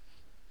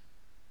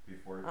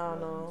before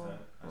 2010.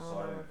 I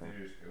saw it in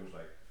theaters. It was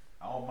like,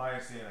 I don't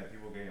mind seeing like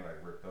people getting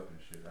like ripped up and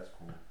shit. That's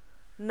cool.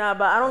 Nah,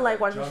 but I don't like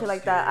watching shit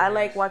like that. I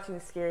like watching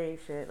scary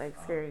shit, like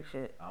scary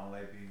shit. I don't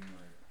like being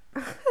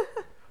like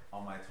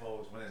on my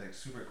toes when it's like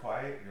super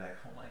quiet. You're like,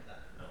 oh my god,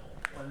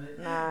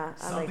 no. Nah,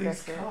 I like that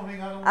shit.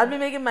 I've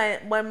been making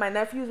when my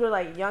nephews were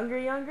like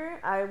younger,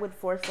 I would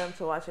force them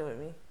to watch it with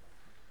me.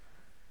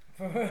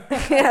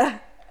 Yeah,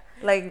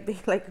 like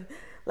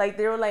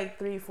they were like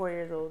 3-4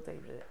 years old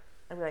type shit.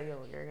 I'd be like,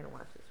 yo, you're gonna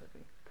watch this with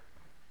me.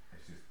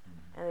 It's just,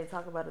 and they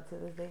talk about it to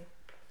this day.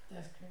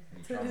 That's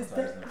crazy. To this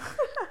day.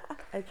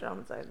 I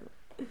traumatize them.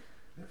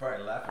 They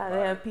probably laugh about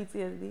they have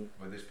PTSD.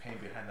 But there's pain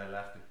behind that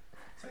laughter.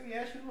 It's like,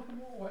 yeah, she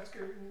won't watch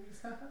scary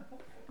movies.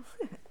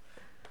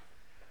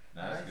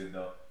 Nah, that's good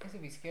though. I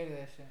should be scared of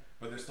that shit.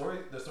 But the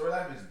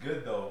storyline is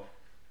good though.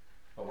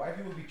 But white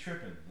people be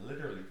tripping,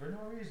 literally, for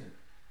no reason.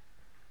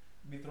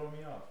 Be throwing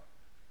me off.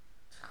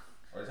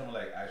 Or something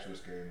like actual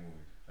scary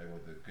movies, like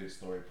with the good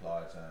story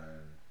plots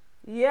and.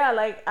 Yeah,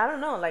 like I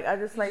don't know, like I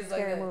just like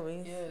scary like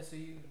movies. Yeah, so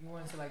you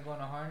went to like going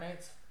to Horror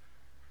Nights?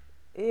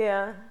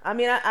 Yeah, I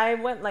mean I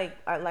went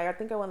I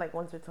think I went like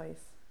once or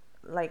twice.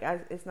 Like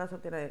it's not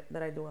something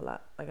that I do a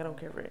lot. Like I don't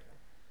care for it.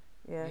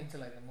 Yeah. You're into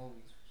like the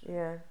movies.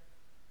 Yeah.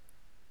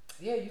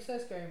 Yeah, you said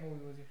scary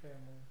movie was your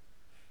favorite movie.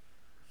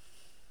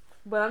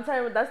 But I'm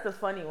trying. That's the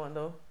funny one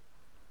though.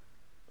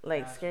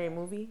 Like scary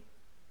movie.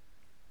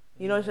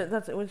 You know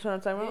that's which one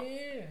I'm talking about?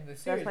 Yeah, the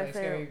series. That's my like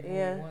favorite.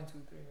 Scary movie 1, 2,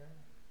 3,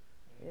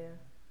 right? Yeah.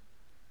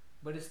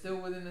 But it's still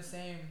within the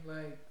same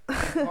like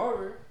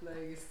horror. Like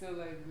it's still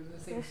like within the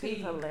same theme.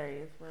 It's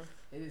hilarious, bro.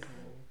 It is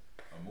hilarious.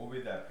 A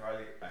movie that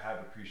probably I have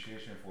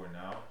appreciation for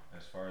now,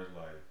 as far as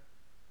like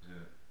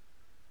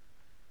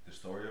the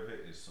story of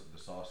it, is the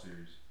Saw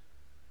series.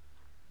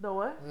 The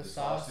what? The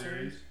Saw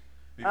series.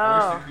 Before it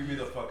used to creep me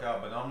the fuck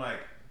out, but I'm like,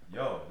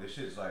 yo, this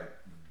shit's like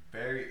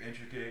very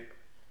intricate.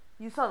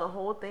 You saw the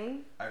whole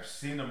thing? I've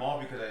seen them all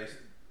because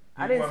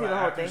I didn't see the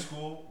whole thing.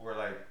 School were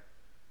like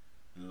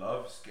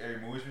love scary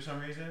movies for some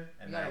reason,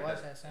 and like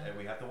watch that, and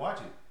we have to watch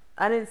it.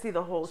 I didn't see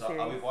the whole series.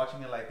 So I'll be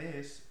watching it like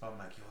this, but I'm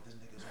like, yo, this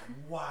nigga's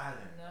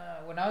wildin'.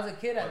 Nah, when I was a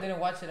kid, I didn't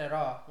watch it at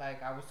all.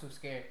 Like I was too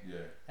scared. Yeah.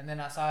 And then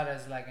I saw it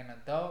as like an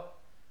adult.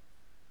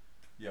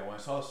 Yeah, when I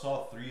saw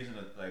 3's and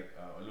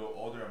a little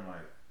older, I'm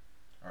like,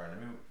 all right, let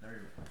me.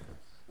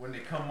 When they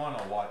come on,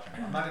 I'll watch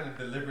them. I'm not gonna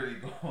deliberately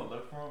go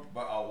look for them,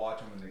 but I'll watch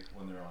them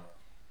when they're on.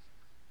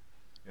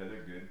 Yeah,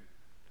 they're good.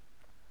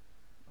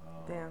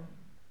 Damn.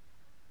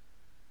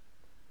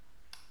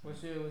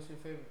 What's your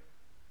favorite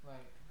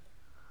like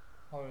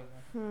horror?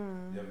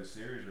 You have a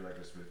series or like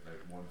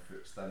one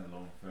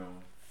standalone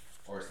film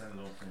or a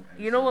standalone film?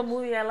 You know what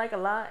movie I like a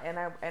lot and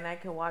I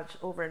can watch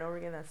over and over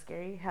again? That's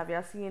scary. Have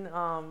y'all seen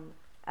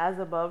As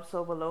Above,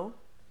 So Below?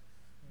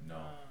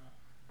 No.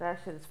 That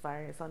shit is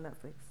fire. It's on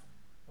Netflix.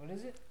 What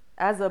is it?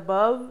 As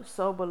Above,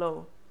 So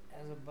Below.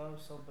 As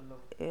Above, So Below.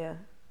 Yeah.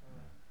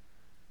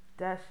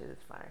 That shit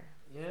is fire.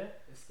 Yeah,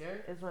 it's scary.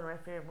 It's one of my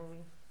favorite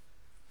movies.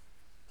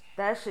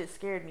 That shit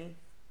scared me.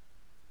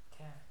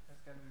 Damn,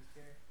 that's gotta be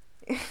scary.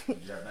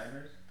 Did you have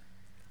nightmares?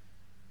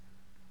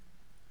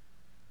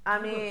 I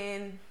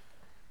mean,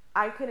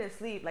 I couldn't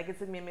sleep. Like it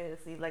took me a minute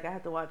to sleep. Like I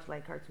had to watch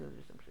like cartoons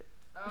or some shit.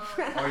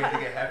 Oh, you had to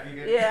get happy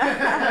again?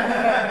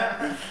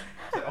 Yeah.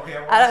 Okay,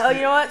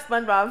 you know what?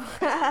 SpongeBob.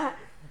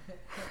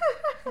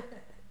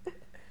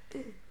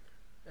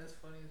 That's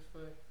funny as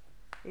fuck.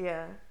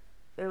 Yeah,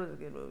 it was a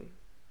good movie.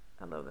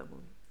 I love that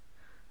movie.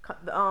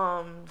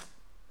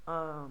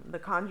 The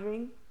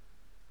Conjuring.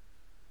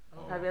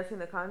 Oh, have you ever seen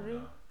The Conjuring?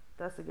 No.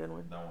 That's a good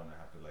one. That one I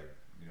have to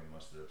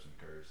muster up some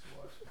courage to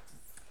watch.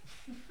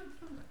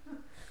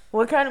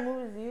 What kind of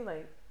movies do you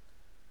like?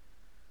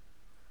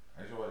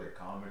 I enjoy like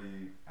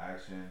comedy,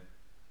 action,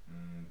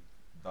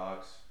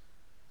 docs.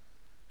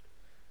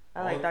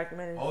 I like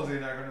documentaries. Jose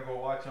and I are gonna go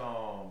watch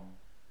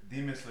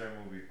Demon Slayer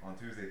movie on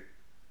Tuesday.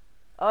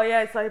 Oh yeah,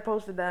 I saw you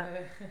posted that.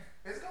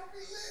 It's gonna be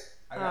lit.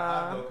 I got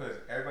hot though because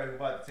everybody who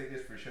bought the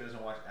tickets for sure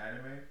doesn't watch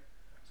anime.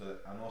 So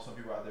I know some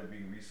people out there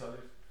being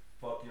resellers.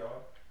 Fuck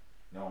y'all.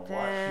 Y'all don't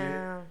watch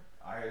shit.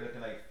 I hear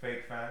looking like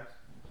fake fans.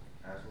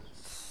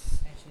 Assholes.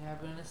 That shit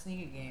happened in a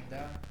sneaker game,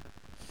 dog.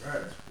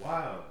 Right, it's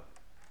wild.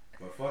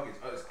 But fuck,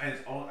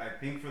 it's only, I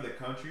think for the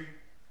country,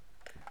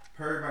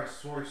 per my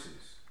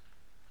sources,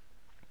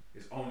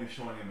 it's only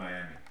showing in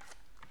Miami.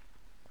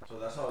 So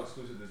that's how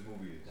exclusive this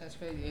movie is. That's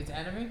crazy. It's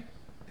anime?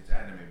 It's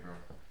anime, bro.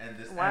 And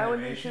this Why animation,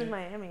 would you choose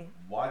Miami?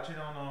 Watch it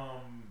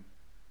on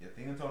I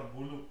think it's on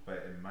Hulu, but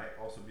it might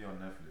also be on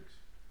Netflix.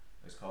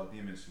 It's called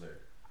Demon Slayer.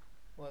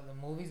 What, the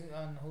movies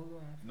on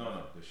Hulu?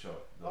 No, the show.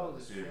 The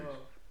series. Show.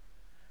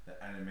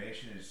 The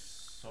animation is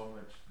so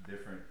much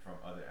different from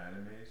other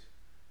animes.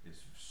 It's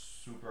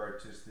super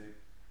artistic.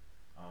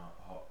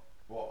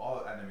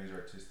 All animes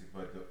are artistic,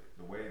 but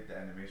the way the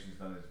animation is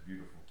done is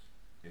beautiful.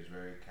 It's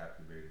very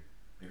captivating.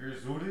 If you're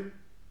zooted,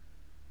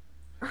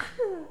 it's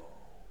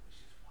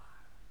just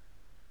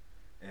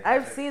wild.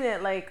 I've seen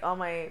it like on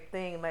my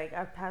thing, like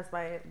I've passed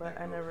by it, but like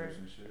I never.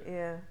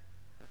 Yeah.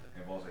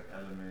 It involves like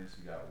elements.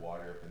 You got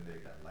water up in there.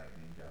 You got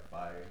lightning. You got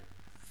fire.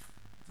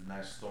 It's a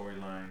nice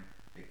storyline.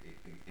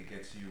 It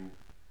gets you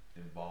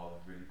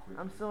involved really quickly.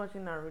 I'm still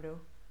watching Naruto.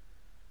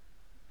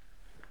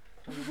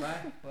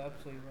 What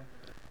episode you by?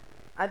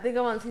 I think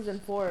I'm on season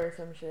 4 or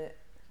some shit.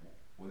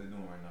 What are they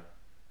doing right now?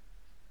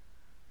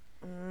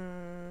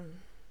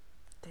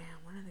 Damn,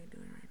 what are they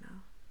doing right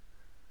now?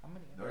 How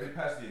many? They already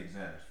passed the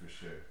exams for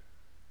sure.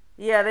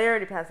 Yeah, they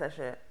already passed that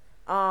shit.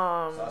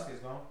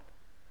 Sasuke's gone?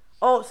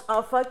 Oh,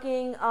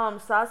 fucking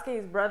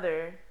Sasuke's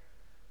brother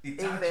Itachi.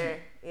 is there.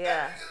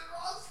 Yeah.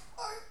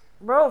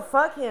 Bro,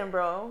 fuck him,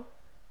 bro.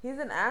 He's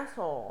an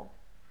asshole.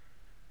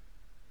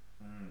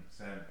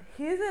 Sam.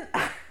 He's an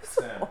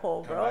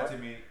asshole, Come bro. back to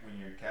me when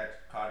you're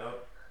caught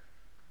up.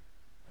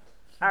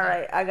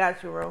 Alright, I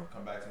got you, bro.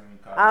 Come back to me when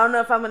you're caught I up. don't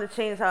know if I'm gonna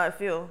change how I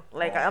feel.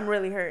 Like, I'm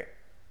really hurt.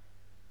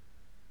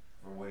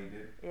 For what he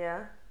did? Yeah.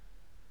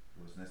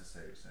 It was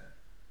necessary, Sam.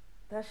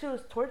 That shit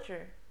was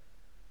torture.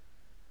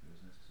 It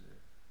was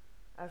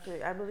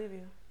necessary. I believe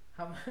you.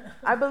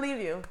 I believe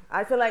you.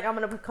 I feel like I'm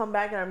gonna come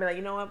back and I'm be like,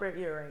 you know what, Britt,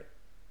 you're right.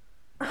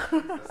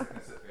 That's the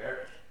concept.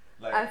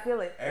 Like, I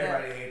feel it.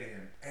 Everybody hated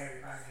him.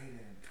 Everybody hated him.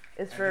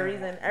 It's for a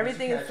reason.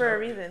 Everything is for a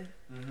reason.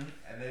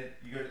 And then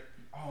you're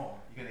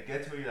gonna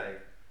get to it, you're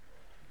like,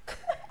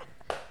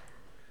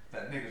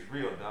 that nigga's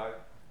real, dog.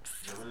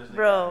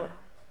 Bro.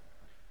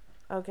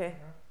 Okay.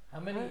 How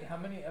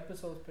many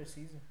episodes per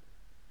season?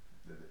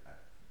 You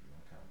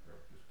don't count, bro.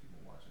 Just keep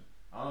on watching.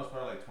 I don't know, it's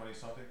probably like 20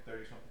 something,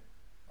 30 something.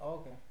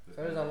 Oh, okay.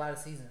 So there's a lot of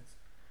seasons.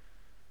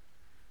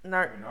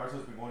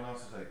 Naruto's been going on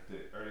since like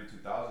the early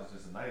 2000s,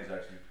 since the 90s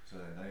actually, so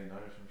like 99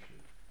 or some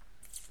shit.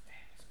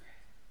 Damn, it's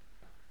crazy.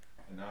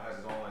 And now has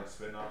his own like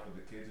spin-off with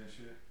the kids and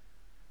shit.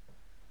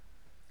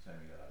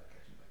 Sam, you got a lot of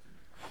catching up to.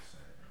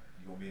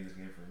 You gonna be in this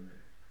game for a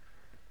minute.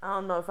 I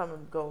don't know if I'm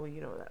gonna go,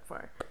 that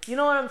far. You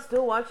know what? I'm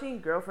still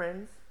watching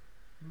Girlfriends.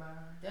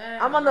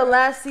 Damn, I'm on the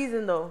last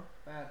season though.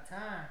 About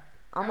time.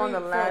 I'm on the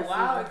last for a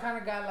while, season. it kind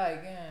of got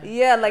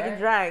like it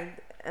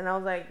dragged, and I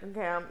was like,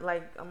 okay, I'm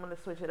gonna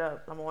switch it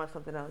up. I'm gonna watch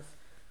something else.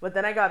 But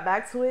then I got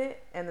back to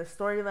it, and the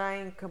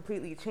storyline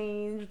completely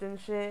changed and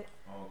shit.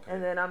 Okay.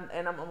 And then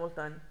I'm almost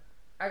done.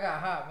 I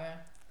got hot, man.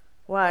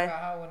 Why? I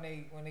got hot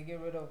when they get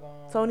rid of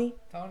Tony.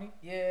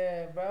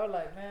 Yeah, bro.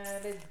 Like,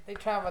 man, they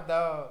try my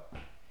dog.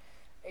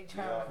 They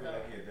try my dog. Do you feel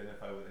like you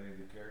identify with any of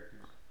the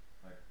characters,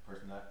 like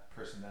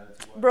personality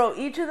wise? Bro,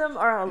 each of them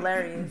are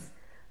hilarious.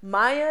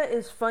 Maya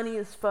is funny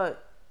as fuck.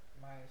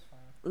 Maya's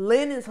funny.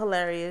 Lynn is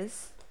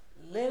hilarious.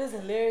 Lynn is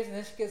hilarious, and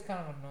then she gets kind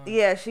of annoying.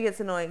 Yeah, she gets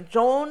annoying.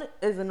 Joan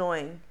is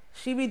annoying.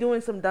 She be doing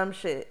some dumb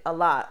shit a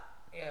lot.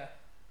 Yeah.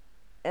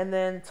 And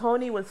then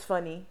Tony was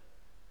funny.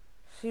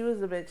 She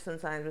was a bitch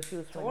sometimes, but she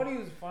was funny. Tony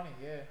was funny,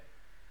 yeah.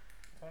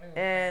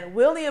 And funny.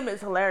 William is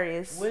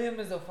hilarious. William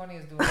is the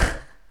funniest dude.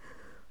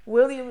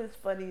 William is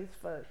funny as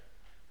fuck.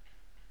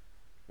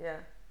 Yeah.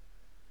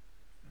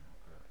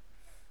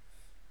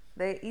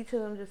 They each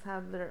of them just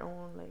have their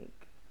own thing.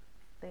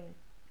 Okay.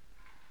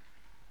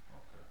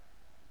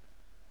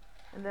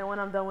 And then when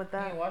I'm done with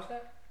that, can you watch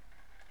that?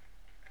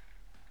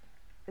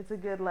 It's a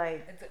good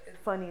it's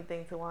funny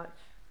thing to watch.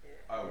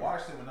 I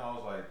watched it when I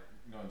was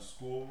in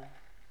school.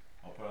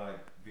 I'll put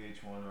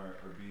VH1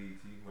 or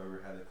BET,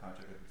 whoever had the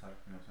contract at the time.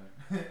 You know what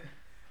I'm saying?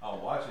 I'll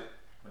watch it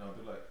when I'll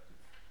do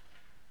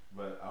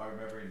but I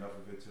remember enough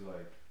of it to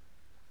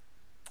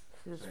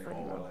saying, I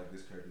like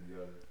this character, the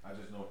other. I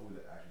just know who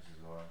the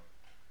actresses are.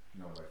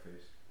 By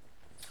face.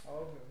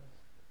 Oh, okay.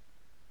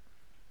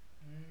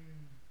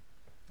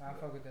 I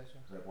fuck with that show.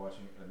 It's like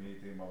watching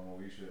anything about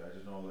Moesha. I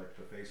just know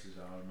the faces.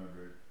 I don't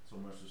remember so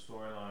much the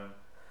storyline.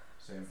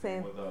 Same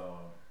thing with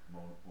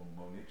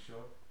Monique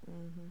show.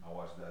 I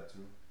watched that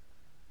too.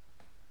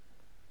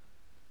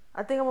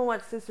 I think I'm gonna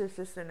watch Sister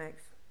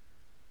next.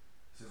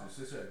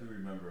 Sister, I do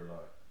remember a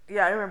lot.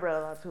 Yeah, I remember a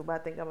lot too, but I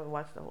think I'm gonna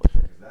watch the whole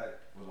shit. Cause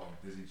that was on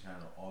Disney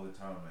Channel all the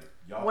time.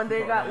 Y'all when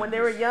they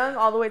were young,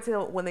 all the way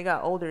till when they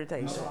got older.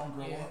 We saw them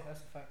grow up.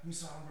 That's a fact. We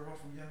saw them grow up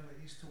from young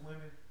ladies to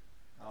women.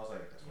 I was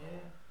like, that's what I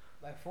want.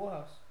 Like Full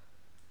House.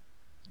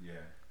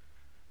 Yeah.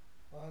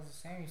 Well, it was the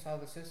same. You saw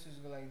the sisters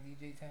go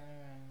DJ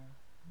Tanner and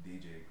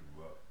DJ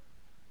grew up.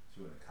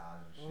 She went to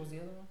college and shit. What was the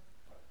other one?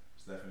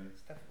 Stephanie.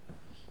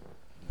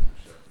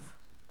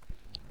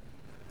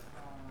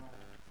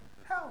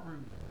 How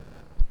rude.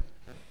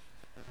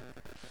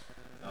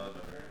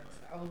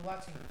 I was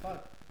watching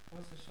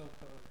what's the show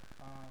called?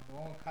 The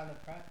one with Kyla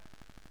Pratt.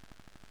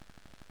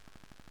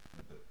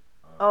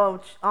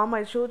 All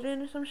My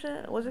Children or some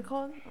shit. What's it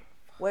called?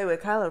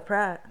 Wait, Kyla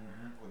Pratt.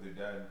 With her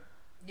dad.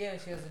 Yeah,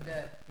 she has a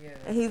dad. Yeah.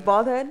 And he's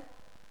bald head.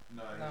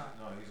 No,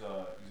 he's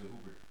a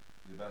hooper.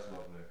 He's a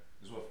basketball player.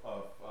 He's with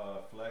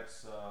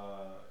Flex.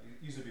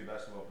 He used to be a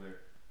basketball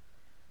player.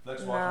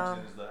 Flex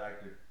Washington is the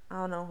actor. I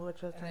don't know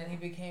which one. And then he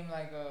became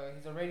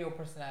he's a radio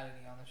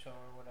personality on the show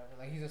or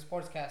whatever. He's a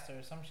sportscaster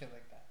or some shit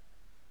like that.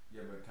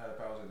 Yeah, but Kyla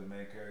Pratt was the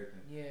main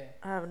character. Yeah.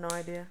 I have no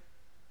idea.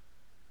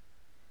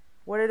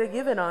 What did they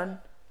give it on?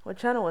 What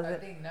channel was it? I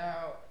think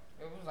now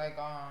it was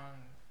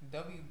on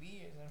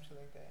WB or some shit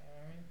like that.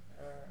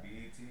 You know what I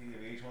mean?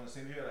 BET, VH1, the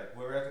same year.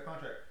 Whoever has the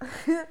contract.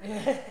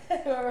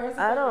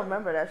 I don't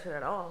remember that shit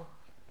at all.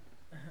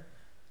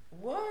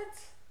 What?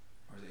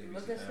 Or is it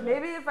ABC Family?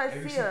 Maybe if I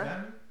ABC see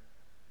Family?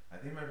 I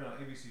think it might have been on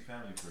ABC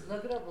Family first.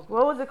 Look it up.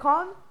 What was it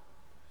called?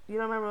 You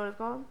don't remember what it's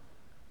called?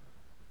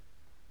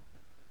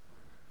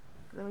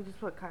 Let me just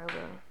put Kyla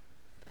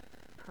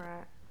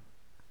Pratt.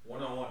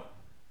 1-on-1.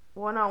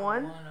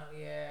 1-on-1?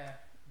 Yeah.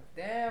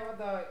 Damn, I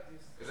thought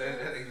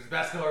it was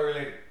basketball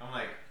related. I'm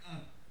like,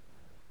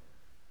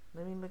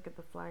 Let me look at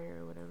the flyer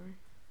or whatever.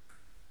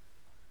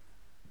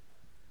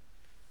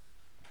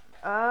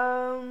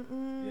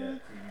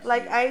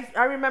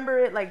 I remember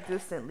it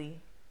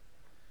distantly.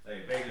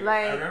 Vaguely.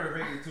 I remember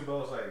vaguely too, but I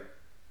was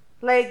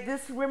like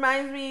this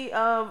reminds me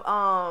of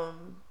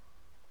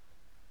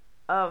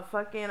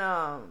fucking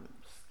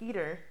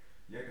Skeeter.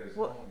 Yeah,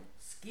 cause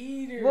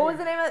Skeeter. What was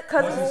the name of it?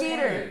 Cousin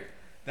Skeeter.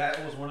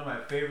 That was one of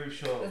my favorite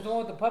shows. That's the one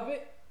with the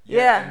puppet?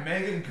 Yeah. And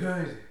Megan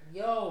Good.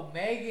 Yo,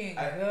 Megan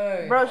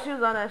Good. Bro, she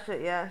was on that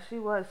shit. Yeah, she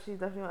was. She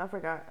definitely. I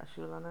forgot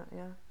she was on that.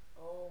 Yeah.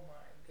 Oh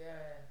my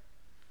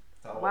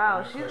god.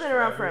 Wow, she's been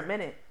around for a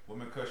minute.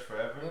 Women Crush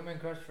Forever. Women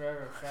Crush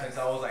Forever. Since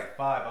I was 5,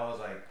 I was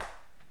like.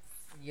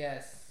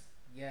 Yes.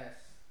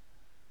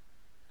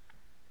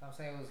 I'm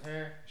saying it was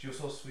her. She was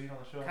so sweet on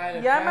the show.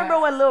 Yeah, I remember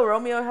when Lil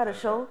Romeo had a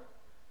show.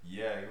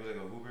 Yeah, he was like a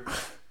hooper.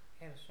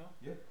 He had a show?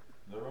 Yeah,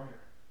 Lil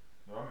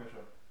Romeo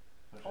show.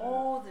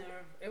 Oh,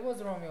 it was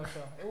a Romeo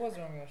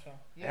show.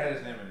 Yeah. It had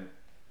his name in it.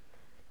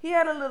 He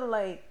had a little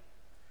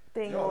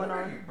thing going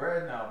on. on.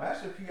 Bread now.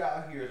 Master P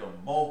out here is a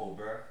mogul,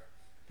 bro.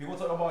 People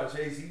talk about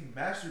Jay-Z.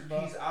 Master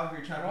P's out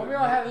here trying Romeo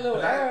to had a little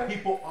black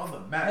people on the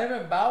map. Him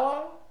and Bow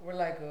Wow were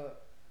like a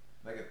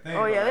thing.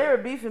 Oh yeah, they were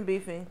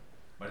beefing.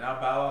 But now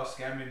Bow Wow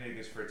scamming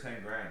niggas for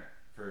 $10,000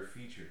 for a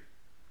feature.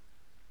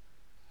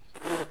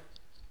 For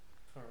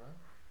real?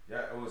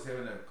 Yeah, it was him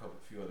and a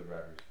few other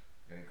rappers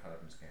getting caught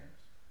up in scams.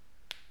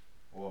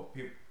 Well,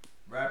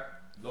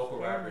 local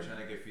rappers trying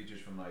to get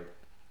features from like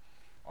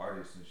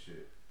artists and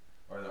shit,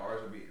 or the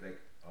artists will be like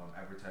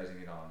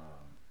advertising it on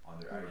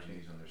their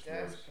IGs, on their stores.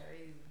 That's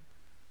crazy.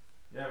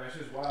 Yeah, man, it's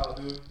just wild,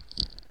 dude.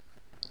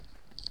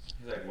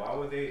 He's like, why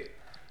would they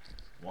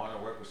want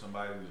to work with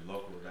somebody who's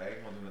local? That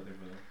ain't gonna do nothing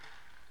for them.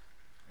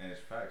 And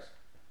it's facts.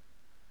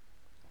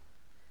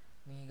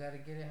 I mean, you gotta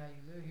get it how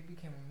you live. He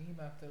became a meme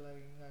after like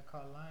he got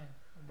caught lying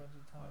a bunch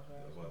of times.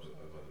 About the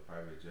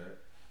private jet,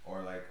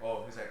 or like,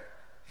 oh, he's like,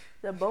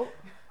 the boat.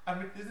 I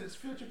mean, is this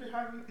future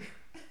behind me?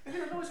 They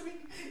don't know it's me.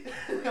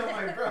 I'm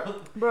like,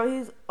 bro. Bro,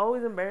 he's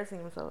always embarrassing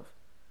himself.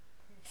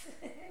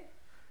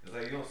 It's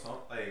like, you know,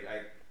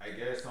 I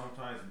guess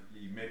sometimes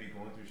you may be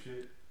going through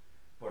shit,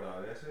 but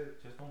that's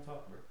it. Just don't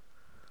talk, bro.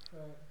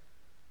 Right.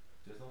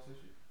 Just don't say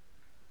shit.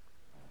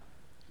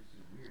 This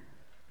is weird.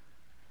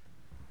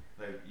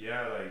 Like,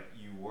 yeah, like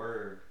you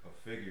were a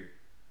figure,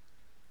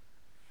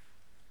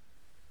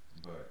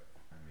 but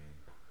I mean,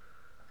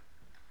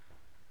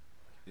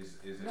 is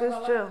it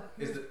just chill?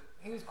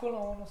 He was cool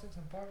on 106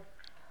 in Park.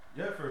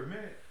 Yeah, for a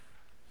minute.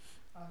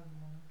 I don't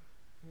know.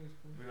 He was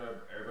cool. You know,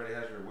 everybody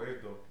has their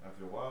wave though.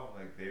 After a while,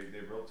 like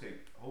they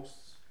rotate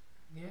hosts.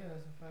 Yeah,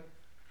 that's a fact.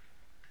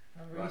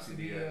 Roxy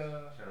Diaz,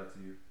 shout out to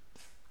you. I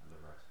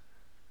love Roxy.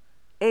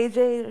 AJ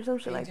or some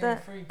shit AJ like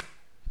that. Free.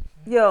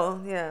 Yo,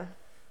 yeah.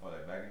 Oh,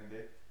 like back in the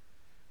day.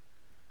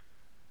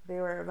 They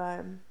were a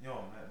vibe. Yo,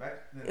 man,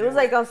 back. It was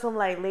like on some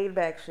like laid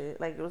back shit.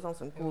 Like it was on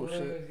some cool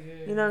shit.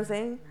 Yeah. You know what I'm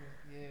saying?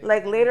 Yeah.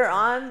 Like later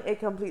on, it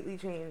completely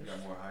changed.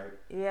 Got more hype.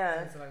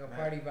 Yeah. It's like a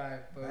party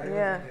vibe. But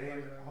yeah.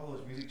 All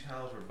those music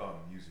channels were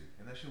about music,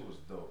 and that shit was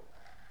dope.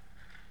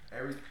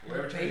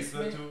 Whatever channel you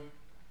flipped to,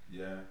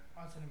 yeah.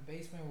 Also, in the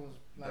basement was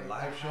like the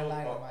live show.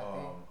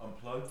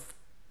 Unplugged.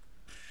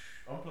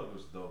 Unplugged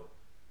was dope.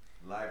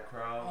 Live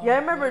crowd. Yeah, I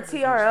remember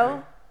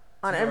TRL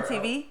on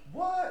MTV.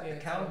 What? Yeah, the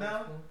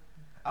countdown. Cool.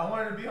 I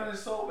wanted to be on it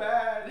so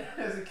bad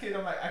as a kid.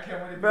 I'm like, I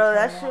can't wait to be. Bro,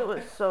 that shit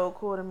was so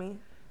cool to me.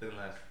 Didn't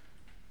last.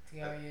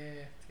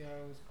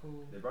 TRL was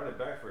cool. They brought it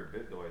back for a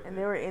bit though. I think. And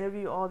they were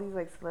interviewing all these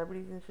like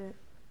celebrities and shit.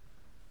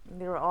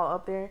 And they were all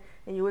up there,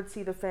 and you would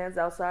see the fans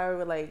outside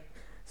with like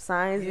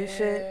signs and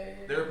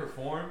shit. They would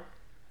perform.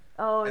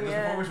 Oh, and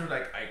yeah. And those performances were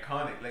like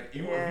iconic. Like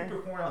even if you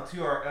performed on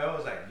TRL,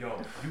 it's like, yo,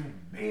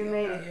 you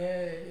made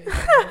it. Yeah.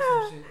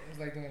 Some shit. It was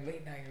like doing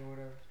late night or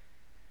whatever.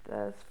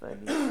 That's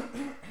funny.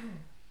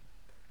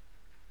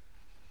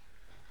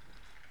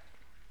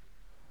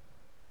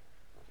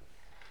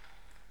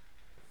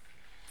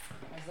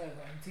 It's like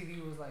MTV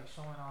was like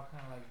showing all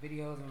kind of like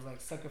videos. It was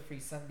like Sucker Free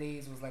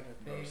Sundays was like a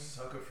thing.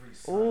 Sucker Free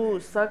Sundays. Ooh,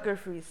 Sucker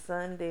Free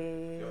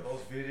Sundays. Yo,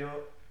 those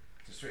videos,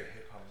 just straight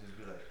hip hop, just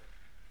be like,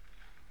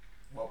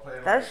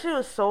 that shit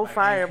was so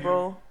fire,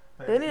 bro.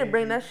 They need to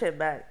bring that shit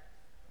back.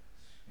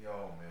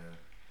 Yo, man,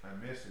 I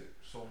miss it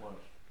so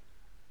much.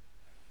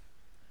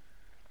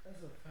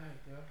 That's a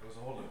fact, yo. It was a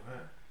whole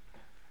event.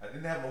 I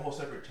think they have a whole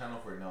separate channel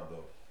for it now,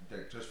 though.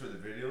 Like just for the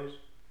videos.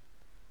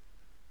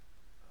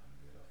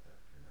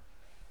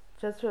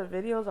 Just for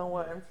videos on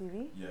what,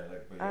 MTV? Yeah,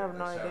 like I have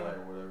no idea.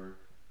 Or whatever.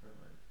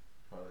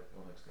 Probably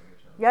on extended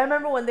channel. Yeah, I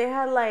remember when they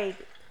had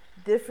like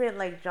different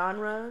like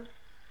genre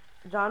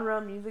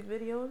music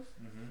videos.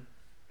 Mhm.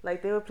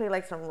 Like they would play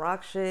like some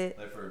rock shit.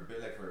 Like for a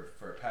bit, like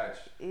for a patch.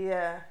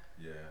 Yeah.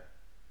 Yeah.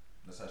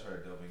 That's how I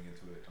started delving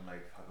into it. I'm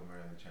like, how come we're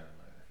on the channel?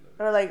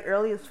 Or like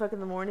early as fuck in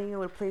the morning, it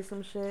would play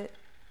some shit,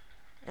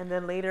 and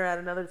then later at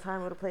another time,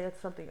 it would play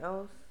something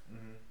else.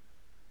 Mhm.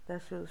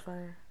 That shit was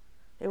fire.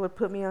 It would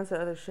put me onto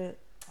other shit.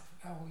 I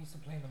forgot what we used to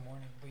play in the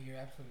morning, but you're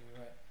absolutely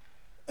right.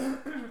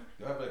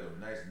 You have like a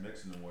nice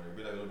mix in the morning. It'd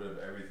be like a little bit of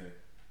everything.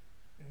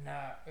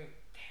 Nah.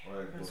 Or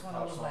like those one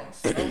pop was songs. like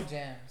slow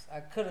jams. I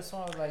could have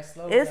sworn it was like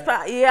slow.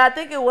 Yeah, I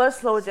think it was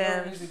slow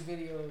jams. Music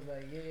videos,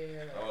 like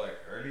yeah. Oh, like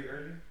early.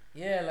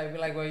 Yeah, like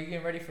well, you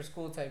getting ready for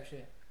school type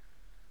shit.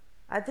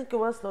 I think it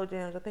was slow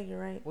jams. I think you're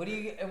right. What are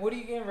you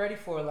getting ready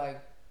for?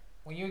 Like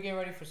when you were getting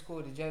ready for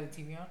school, did you have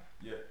the TV on?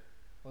 Yeah.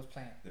 What was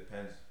playing?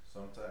 Depends.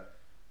 Sometimes.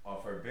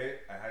 For a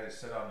bit, I had it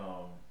set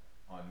on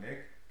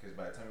Nick because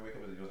by the time we wake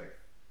up, it was like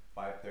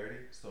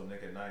 5:30. So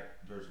Nick at night,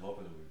 George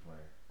Lopez would be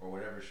playing or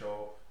whatever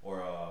show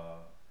or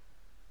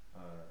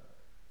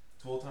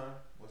Tool Time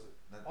was it?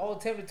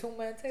 Tim the Tool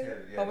Man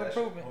Taylor. Yeah, Home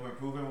Improvement. Home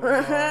Improvement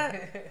would be on.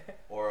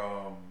 Or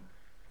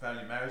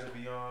Family Matters would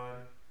be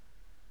on.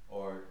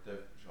 Or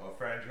the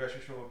Fran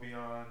Drescher show would be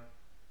on.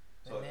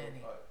 So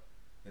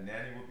the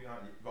Nanny would be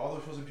on. All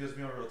those shows would just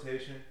be on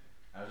rotation.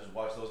 I just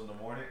watch those in the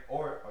morning,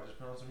 or I'll just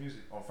put on some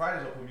music. On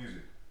Fridays, I'll put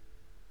music.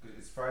 Cause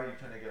it's Friday, you're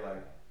trying to get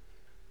like.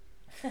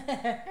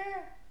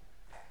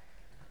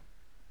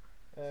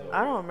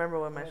 I don't remember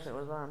what my shit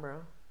was on,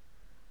 bro.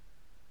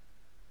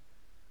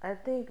 I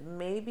think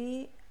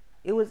maybe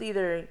it was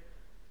either,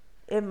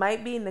 it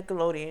might be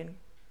Nickelodeon,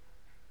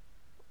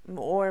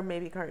 or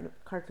maybe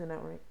Cartoon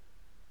Network.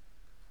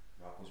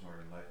 Rocko's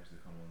Modern Life used to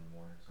come on in the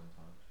morning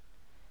sometimes.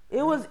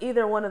 It was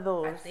either one of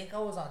those. I think I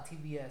was on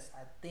TBS.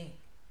 I think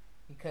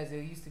because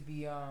it used to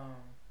be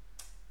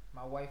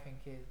My Wife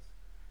and Kids.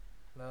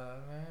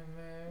 Love and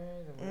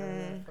Mary, the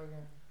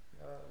fucking.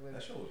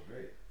 That show was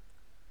great.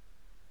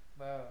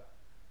 Wow.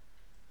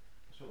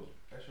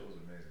 That show was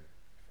amazing.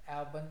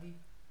 Al Bundy.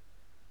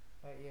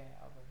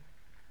 Yeah, Al Bundy.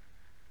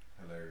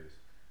 Hilarious.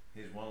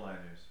 His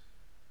one-liners.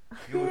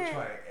 He would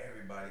try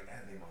everybody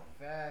and they mom.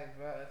 Fact,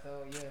 bro. So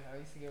yeah, I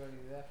used to get ready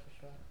to do that for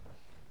sure.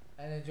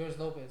 And then George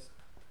Lopez.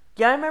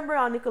 Yeah, I remember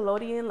on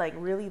Nickelodeon, like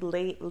really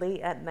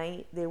late at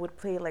night, they would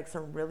play like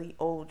some really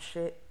old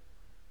shit.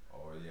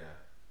 Oh yeah.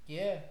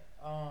 Yeah.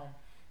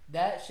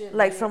 That shit.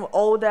 Like some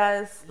old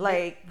ass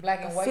like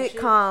black and white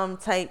sitcom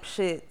shit? type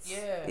shit.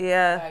 Yeah.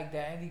 Yeah. Like the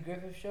Andy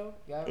Griffith show.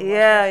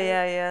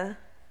 Yeah.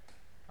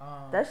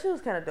 That shit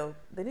was kind of dope.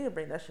 They need to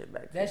bring that shit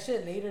back. That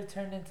shit later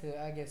turned into,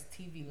 I guess,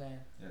 TV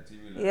Land. Yeah,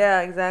 TV Land.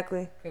 Yeah,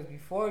 exactly. Because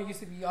before it used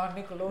to be on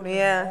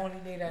Nickelodeon,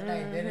 only late at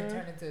night. Then it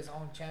turned into its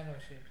own channel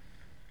shit.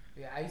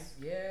 Yeah, I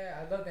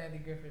love the Andy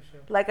Griffith show.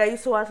 Like I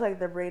used to watch like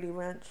the Brady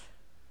Bunch.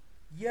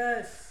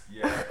 Yes.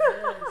 Yeah.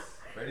 Yes.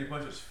 Brady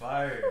Bunch was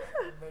fire.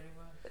 Brady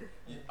Bunch.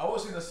 I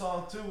was sing the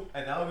song too,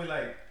 and I'll be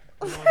like,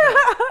 we're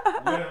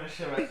on the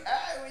shit like,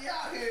 hey, we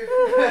out here.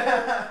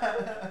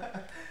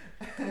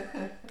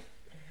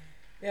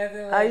 Yeah,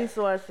 like, I used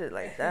to watch shit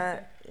like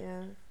that.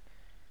 Yeah.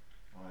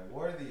 I'm like,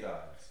 what are the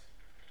odds?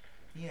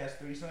 He has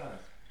 3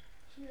 sons.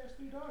 She has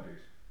 3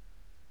 daughters.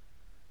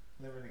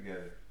 Living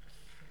together.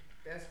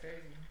 That's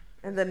crazy.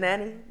 And the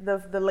nanny,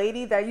 the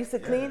lady that used to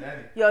clean,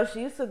 yo,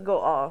 she used to go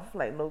off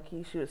like low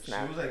key. She was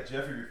snap. She was like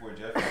Jeffrey before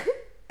Jeffrey.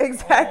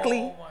 Exactly.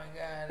 Oh my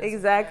god.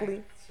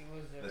 Exactly. She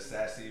was the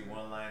sassy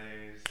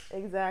one-liners.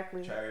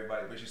 Exactly. Try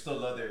everybody, but she still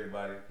loved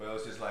everybody. But it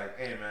was just like,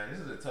 hey man, this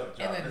is a tough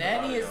job. And the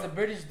nanny is the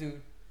British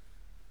dude.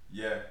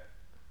 Yeah.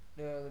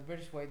 The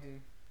British white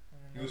dude.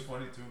 He was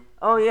funny too.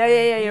 Oh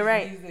yeah. You're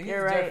right. He's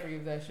you're right. Jeffrey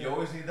of that show. You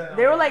always need that.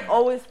 They were like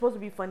always supposed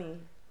to be funny,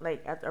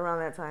 like around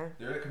that time.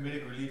 They're like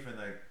comedic relief and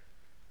like,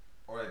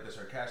 or like the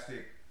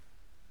sarcastic,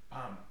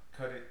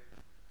 cut it.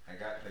 I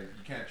got like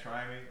you can't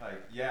try me.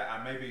 Like yeah,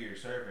 I may be your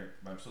servant,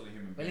 but I'm still a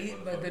human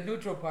being. But the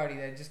neutral party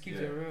that just keeps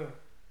it real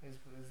is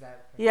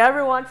that. You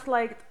ever watched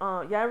like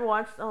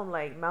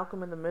like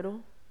Malcolm in the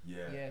Middle?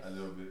 Yeah, yes. A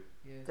little bit.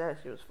 Yes. That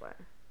shit was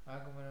fire.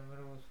 Malcolm in the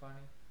Middle was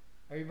funny.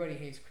 Everybody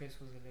Hates Chris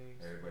was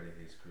hilarious. Everybody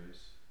Hates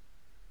Chris.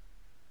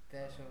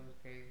 That show was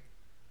crazy.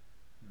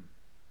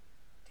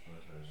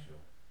 What's that show?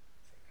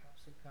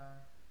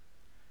 Sitcom.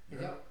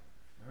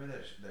 Remember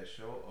that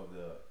show of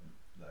the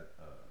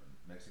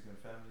Mexican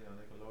family on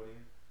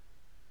Nickelodeon?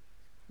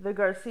 The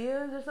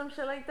Garcias or some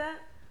shit like that?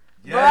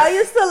 Yes. Bro, I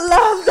used to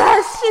love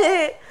that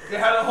shit. They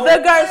had a whole the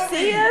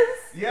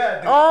Garcias?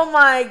 Yeah. Oh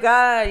my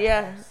god,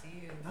 yeah.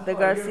 The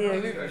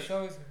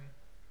Garcias.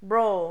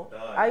 Bro,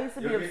 I used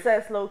to be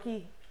obsessed low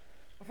key.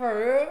 For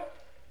real?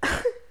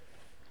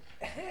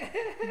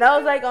 That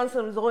was like on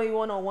some Zoe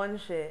 101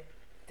 shit.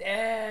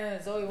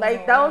 Damn, Zoe 101.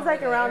 Like that was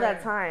like around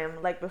that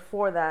time, like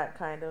before that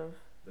kind of.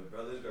 The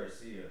Brothers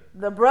Garcia.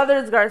 The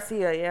Brothers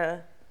Garcia,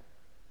 yeah.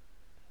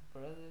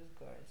 Brothers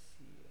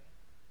Garcia.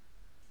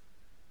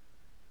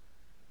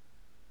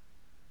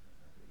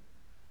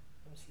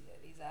 Let me see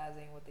that. These eyes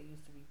ain't what they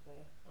used to be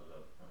playing. Hold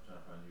up, I'm trying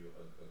to find you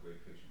a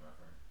great picture, my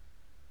friend.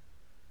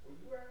 Where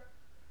you at?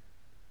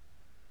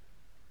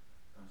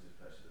 I'm just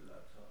passing the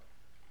laptop.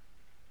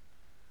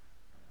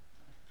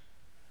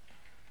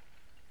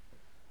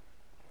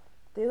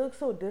 They look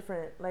so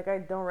different. Like I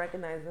don't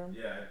recognize them.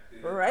 Yeah.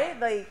 Right?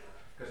 Like.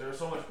 Because they were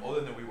so much older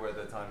than we were at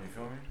that time. You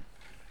feel me?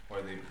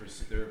 Or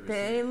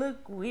they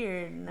look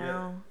weird now.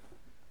 Yeah.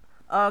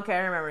 Oh, okay, I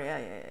remember. Yeah.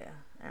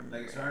 I remember.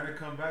 Like it's starting to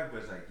come back,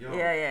 but it's like yo.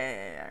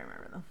 Yeah. I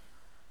remember them.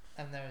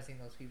 I've never seen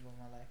those people in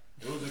my life.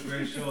 It was a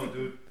great show,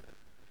 dude.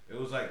 It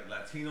was like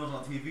Latinos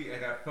on TV.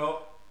 Like I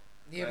felt.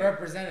 Yeah, like,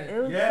 represented.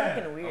 It was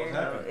fucking weird.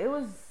 It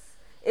was.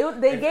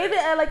 They gave it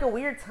at like a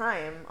weird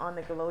time on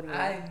Nickelodeon.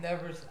 I've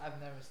never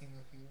seen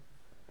those people.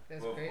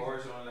 That's crazy. Of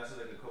course, it only lasted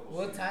like a couple.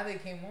 What time they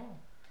came on?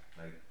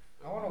 Like.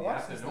 I want to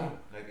watch this now.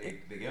 Like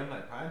they gave them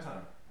like prime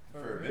time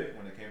for a bit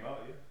when it came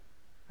out. Yeah,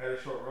 had a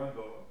short run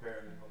though.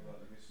 Apparently, hold on,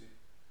 let me see.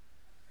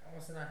 I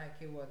must have not had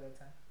cable at that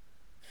time.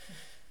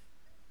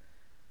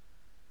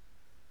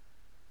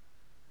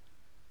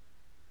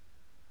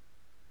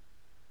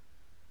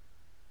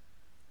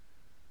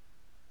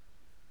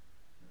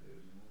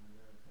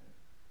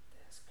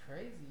 That's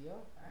crazy,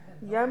 yo.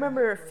 I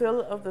remember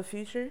Phil of the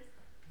Future.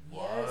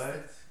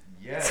 What?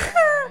 Yes.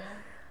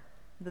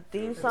 The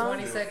theme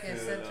song. 22nd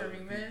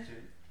century man.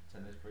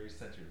 21st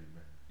century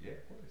man.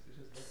 Yeah, of course.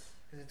 It's just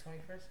is it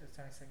 21st or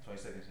 22nd?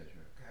 22nd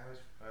century.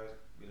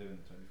 We live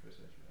in the 21st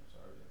century. I'm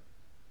sorry.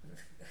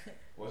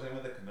 What was the name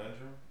of the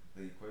conundrum?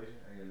 The equation?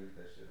 I gotta look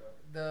that shit up.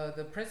 The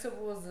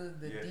principal was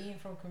the dean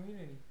from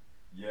Community.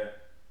 Yeah.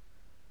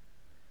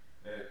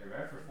 It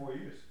ran for 4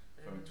 years.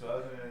 From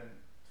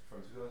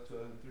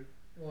 2003.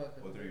 What?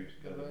 3 years.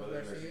 The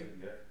Brothers Garcia.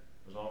 Yeah.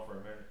 It was on for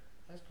a minute.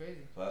 That's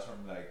crazy. So that's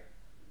from like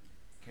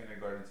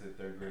kindergarten to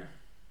 3rd grade.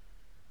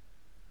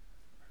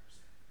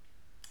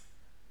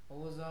 What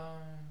was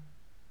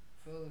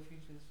Phil the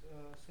Future's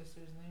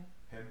sister's name?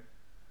 Him.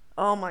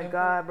 Oh my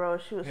god, bro,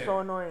 she was so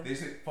annoying. They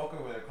said fuck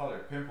her when they call her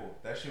Pimple.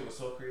 That shit was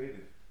so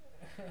creative.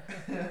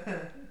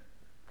 That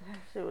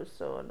shit was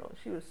so annoying.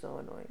 She was so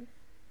annoying.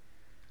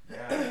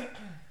 Yeah.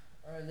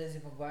 Or Lizzie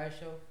McGuire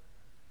show.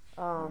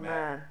 Oh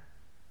man.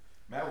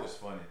 Matt was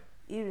funny.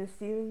 Even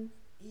Stevens.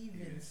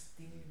 Even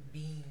Steve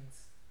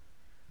Beans.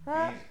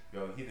 Beans,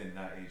 yo, he did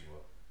not age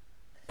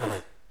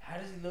well. How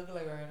does he look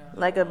like right now?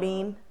 Like a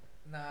bean.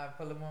 Nah,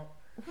 pull him up.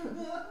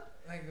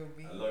 Like a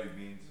bean. I love you,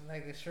 Beans.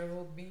 Like a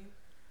shriveled bean.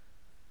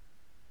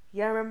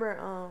 Yeah, I remember.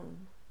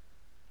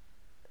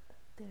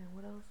 Damn,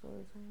 what else were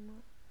we talking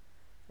about?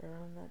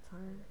 Around that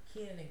time.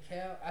 Keenan and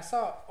Kel. I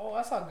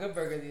saw Good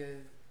Burger the other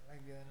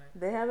night.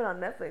 They have it on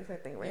Netflix, I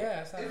think, right?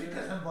 Yeah, I saw it. It's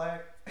because I'm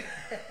black.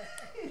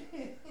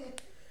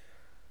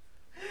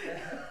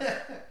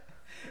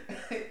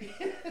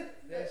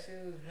 That shit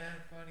was man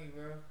funny,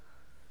 bro.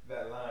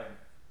 That line.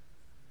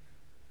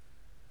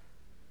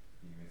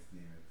 Even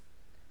Stevens.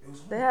 It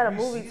was they had a 3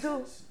 movie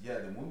seasons? too. Yeah,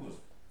 the movie was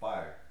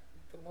fire.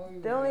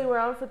 They only were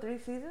on for 3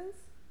 seasons?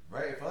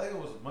 Right, it felt like it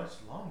was much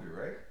longer,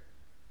 right?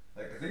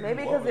 Like,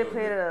 maybe because they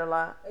played it a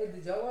lot. Hey,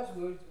 did y'all watch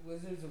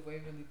Wizards of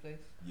Waverly Place?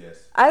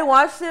 Yes. I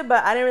watched it,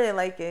 but I didn't really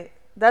like it.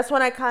 That's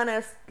when I kind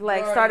of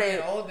like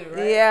started. Older,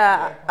 right?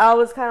 Yeah, I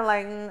was kind of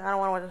like, I don't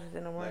want to watch this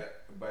shit no more. Like,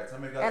 by the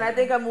time it got and I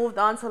think I moved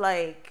on to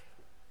like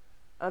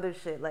other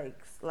shit, like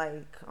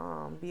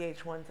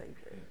VH1 type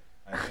shit.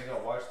 I think I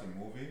watched the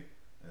movie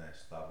and I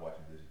stopped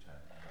watching Disney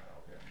Channel. I was like,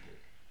 okay, I'm good.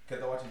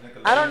 Kept watching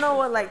Nickelodeon. I don't know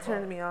what like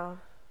turned me off.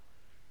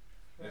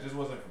 It just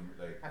wasn't for me.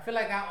 Like, I feel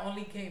like I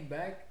only came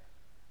back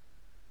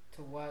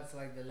to watch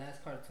like the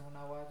last cartoon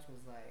I watched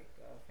was like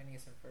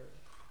Phineas and Ferb.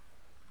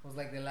 Was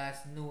like the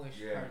last newish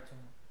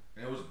cartoon.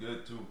 And it was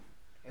good too.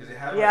 Cause it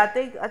had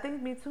I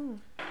think me too.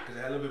 Because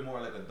it had a little bit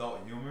more like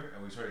adult humor,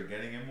 and we started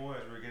getting it more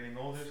as we were getting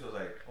older. So it was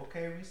like,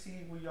 okay, we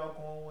see where y'all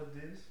going with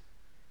this.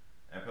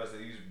 And plus, they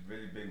use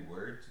really big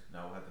words.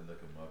 Now we'll have to look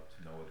them up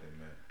to know what they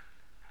meant.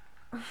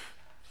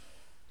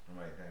 I'm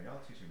like, damn,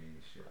 y'all teaching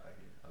me shit out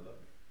here. I love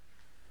it.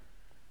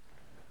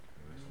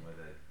 Give me some of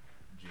that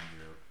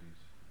ginger ale,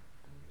 please.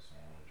 Give me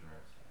some more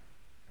drinks.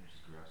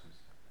 Muchas gracias.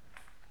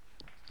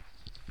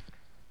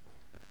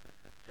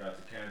 Shout out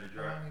to Canada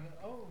Dry.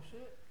 Oh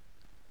shit.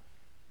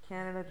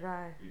 Canada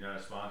Dry. You're not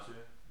a sponsor,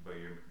 but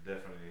you're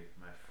definitely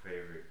my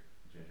favorite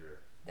ginger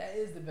ale. That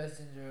is the best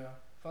ginger ale.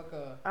 Fuck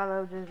I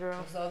love ginger ale.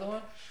 What's the other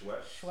one?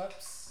 Schweppes.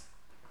 Schweppes.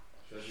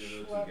 Schweppes is a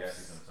little too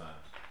gassy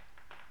sometimes.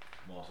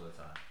 Most of the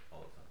time.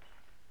 All the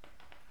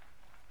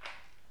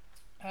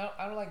time.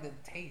 I don't like the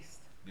taste.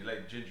 Do you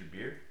like ginger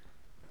beer?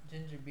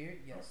 Ginger beer?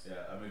 Yes.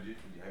 Yeah, I mean,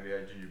 have you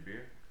had ginger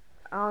beer?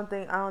 I don't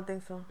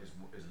think so. It's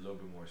a little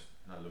bit more,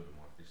 not a little bit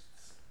more. It's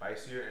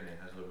spicier and it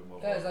has a little bit more.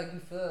 Yeah, it's like you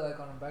feel it like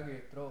on the back of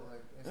your throat,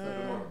 like it's a little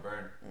bit more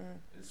burn.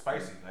 It's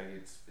spicy, like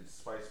it's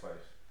spice,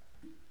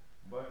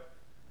 but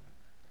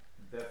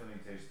definitely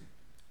tasty.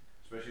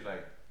 Especially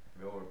like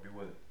if it were be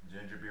with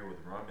ginger beer with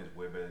rum, is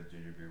way better than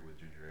ginger beer with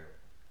ginger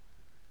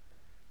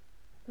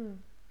ale.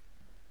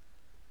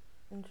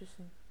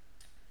 Interesting.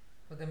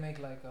 But they make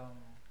like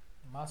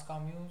Moscow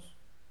mules.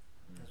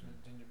 That's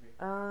with ginger beer.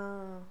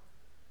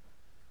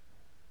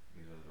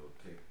 Here's a little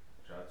kick.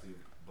 Shout out to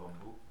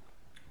Bamboo.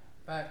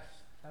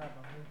 Facts. Shout out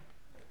Bamboo.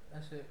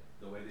 That shit.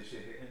 The way this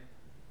shit hitting.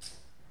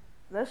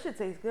 That shit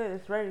tastes good.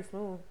 It's very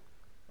smooth.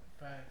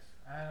 Facts.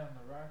 I had it on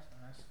the rocks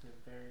and that shit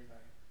very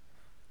like.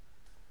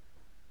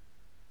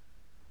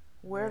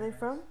 Where are they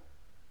from?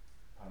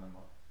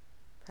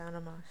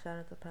 Panama. Shout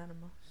out to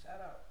Panama.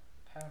 Shout out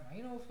Panama.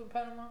 You know who's from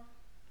Panama?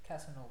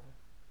 Casanova.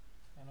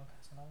 I know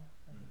Casanova,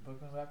 the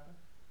Brooklyn rapper.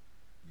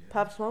 Yeah.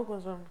 Pop Smoke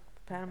was from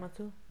Panama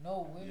too.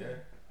 No way. Yeah.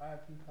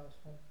 R.I.P. Pop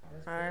Smoke.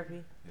 R.I.P.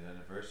 His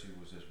anniversary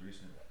was just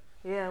recent.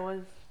 Yeah, it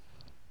was.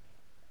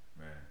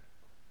 Man.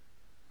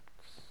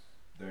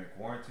 During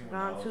quarantine, when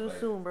not too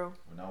soon, bro.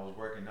 When I was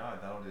working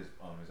out, I downloaded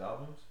his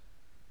albums.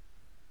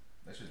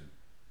 That's just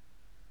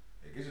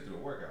it gets you through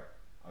the workout.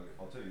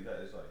 I'll tell you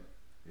that. It's like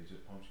it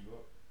just pumps you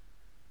up.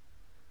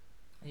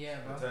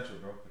 Yeah, bro. Potential,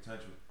 bro.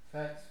 Potential.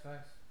 Facts.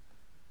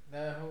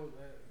 That whole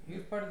he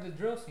was part of the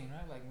drill scene,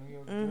 right? Like New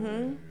York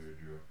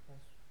drill.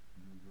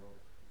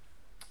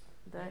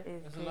 That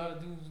is. There's a lot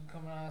of dudes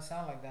coming out and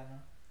sound like that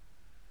now.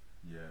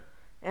 Yeah.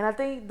 And I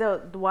think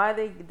the why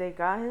they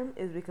got him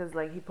is because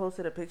like he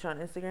posted a picture on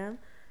Instagram,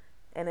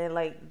 and then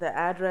like the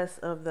address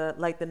of the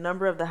like the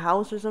number of the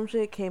house or some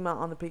shit came out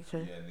on the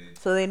picture. Yeah,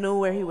 so they knew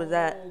where he was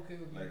at. Okay.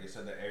 Like it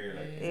said the area,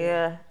 like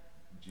yeah.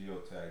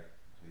 Geotag.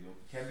 So you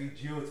can't be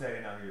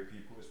geotagging out here,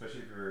 people,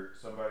 especially if you're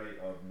somebody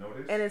of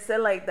notice. And it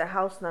said like the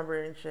house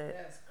number and shit.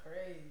 That's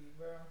crazy,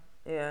 bro.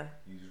 Yeah.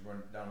 You just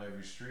run down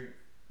every street,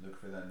 look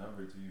for that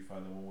number until you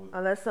find the one with.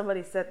 Unless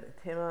somebody set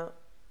him up.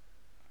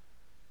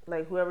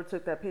 Like whoever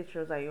took that picture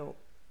was like, yo.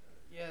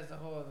 Yeah, it's a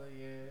whole other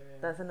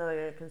That's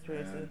another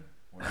conspiracy.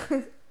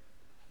 Yeah,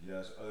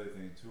 that's the other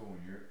thing too. When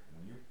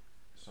you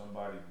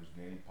somebody who's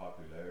gaining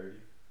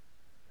popularity,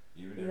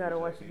 even you if gotta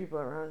watch the people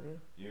around you.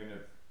 Even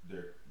if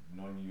they're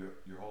known you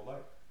your whole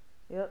life.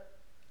 Yep,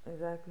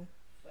 exactly.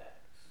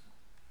 Facts.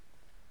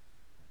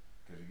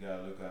 Because you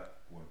gotta look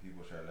at when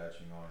people start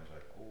latching on. It's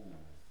like, oh,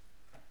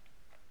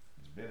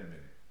 it's been a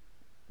minute.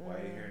 Why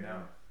are you here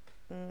now?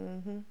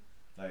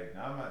 Like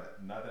now,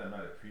 not that I'm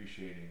not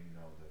appreciating, you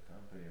know, the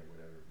company or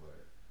whatever,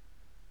 but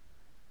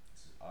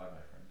this is odd,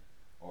 my friend,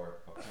 or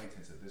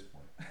acquaintance at this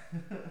point.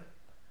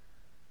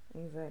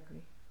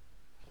 Exactly.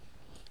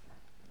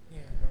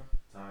 Yeah, bro.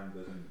 Time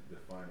doesn't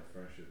define a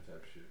friendship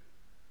type shit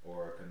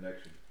or a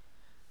connection.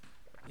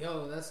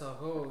 Yo, that's a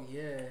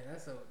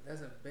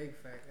that's a big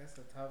fact. That's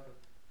a topic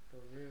for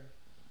real.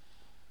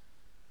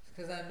 It's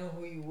because I know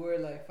who you were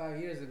like 5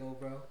 years ago,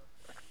 bro.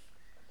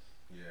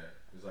 Yeah,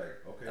 it's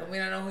like okay. I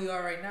mean, I know who you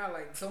are right now.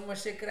 Like, so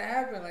much shit could have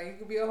happened. Like, you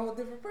could be a whole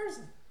different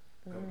person.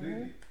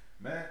 Completely,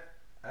 man.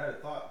 I had a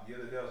thought the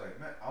other day. I was like,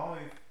 man,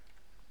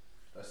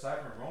 aside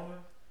from Rona,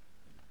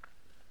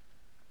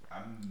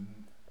 I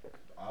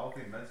don't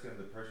think mentally I'm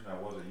the person I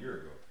was a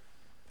year ago.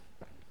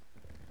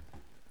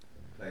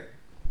 Like,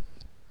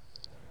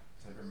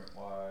 temperament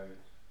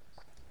wise,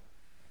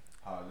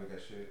 how I look at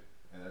shit,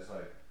 and it's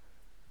like,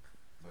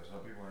 but some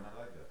people are not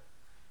like that.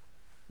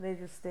 They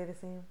just stay the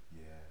same.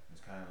 Yeah,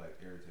 it's kind of like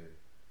irritating,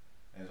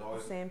 and it's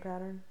always the same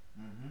pattern.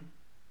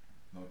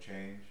 No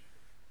change,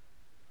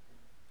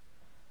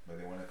 but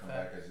they want to come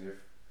back as if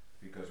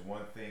because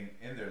one thing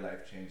in their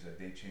life changed that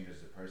they change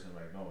as a person.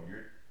 Like, no,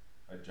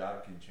 a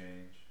job can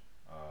change.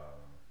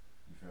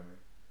 You feel me?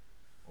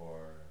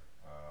 Or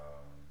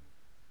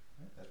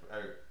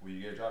when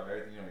you get a job,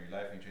 everything, you know, your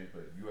life can change.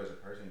 But you as a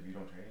person, if you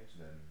don't change,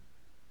 then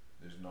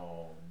there's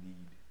no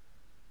need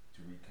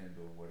to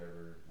rekindle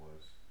whatever it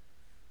was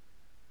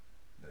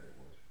that it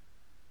was.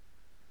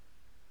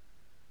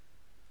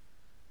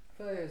 I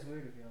feel like it's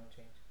weird if you don't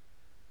change.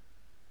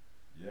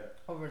 Yeah.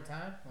 Over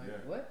time,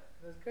 like what?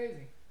 That's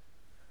crazy.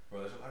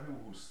 Bro, there's a lot of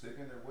people who stick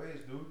in their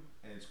ways, dude,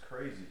 and it's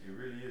crazy. It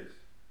really is.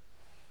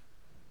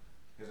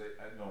 Because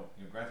I know,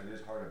 granted,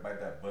 it's hard to bite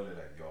that bullet.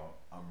 Like, yo,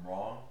 I'm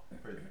wrong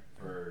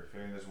for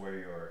feeling this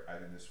way or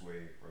acting this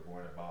way or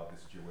going about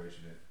this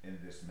situation in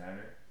this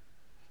manner.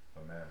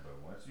 But man,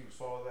 once you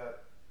swallow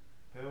that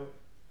pill,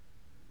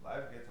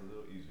 life gets a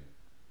little easier.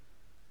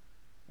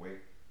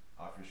 Weight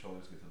off your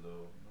shoulders gets a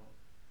little,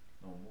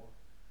 no more.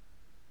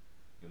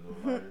 Get a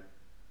little lighter.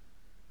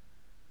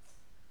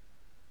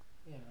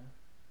 Yeah, man.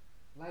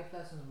 Life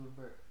lessons with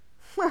Bert.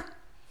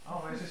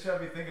 Oh, that's just shit I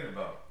be thinking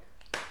about.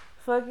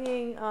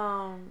 Fucking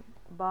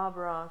Bob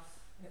Ross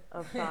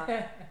of thought.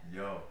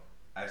 Yo,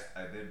 I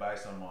did buy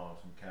some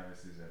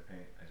canvases and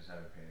paint. I just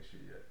haven't painted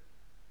shit yet.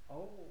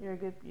 Oh.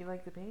 You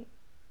like to paint?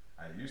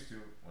 I used to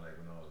when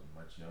I was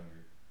much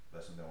younger.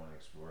 That's something I want to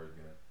explore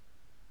again.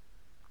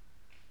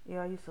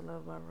 Yeah, I used to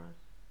love Bob Ross.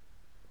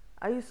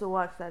 I used to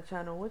watch that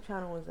channel. What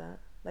channel was that?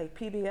 Like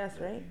PBS,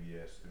 yeah, right?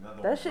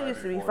 PBS. That shit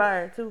used to be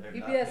fire too.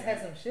 PBS had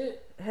some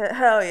shit.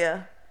 Hell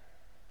yeah.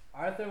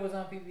 Arthur was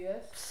on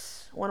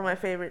PBS. One of my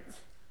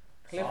favorites.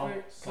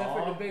 Clifford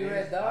the Big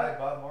Red Dog. By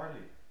Bob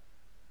Marley.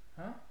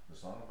 Huh? The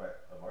song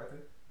of Arthur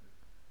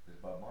is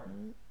Bob Marley.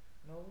 Mm-hmm.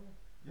 No.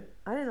 Yeah.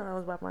 I didn't know that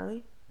was Bob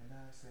Marley. And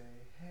I say,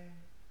 hey,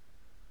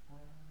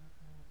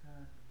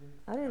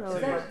 I didn't know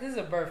that. This is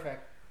a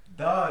perfect.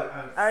 Dog,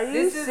 are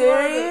you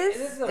serious?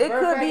 This is a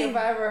perfect if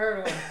I ever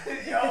heard one.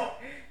 Yo.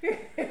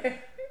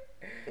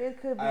 It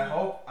could be. I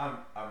hope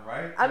I'm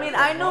right. I mean,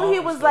 I knew he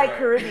was like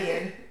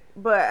Caribbean,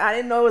 but I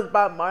didn't know it was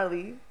Bob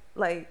Marley.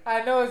 Like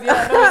I know it's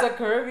a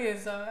Caribbean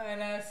song,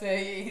 and I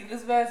say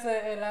this man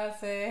said, and I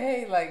say,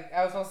 hey, like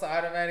I was supposed to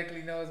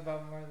automatically know it's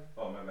Bob Marley.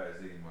 Oh my bad,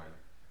 Ziggy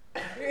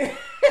Marley.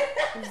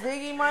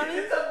 Ziggy Marley?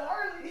 It's a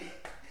Marley.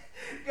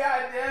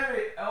 God damn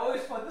it! I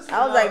always fuck this.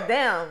 I was like,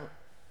 damn.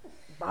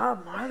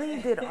 Bob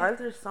Marley did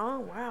Arthur's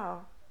song.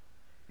 Wow.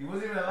 He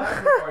wasn't even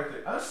alive with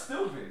Arthur. I'm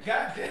stupid.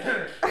 God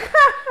damn it.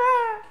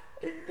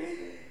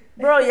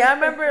 Bro, y'all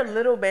remember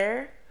Little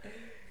Bear?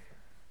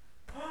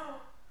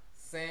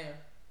 Sam.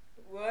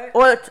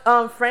 What?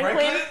 Or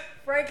Franklin?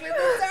 Franklin the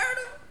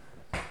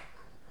Turtle.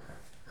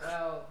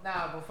 Well,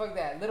 nah, but fuck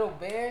that. Little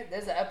Bear,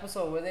 there's an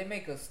episode where they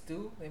make a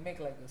stew. They make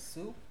like a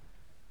soup.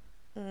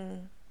 I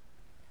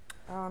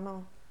don't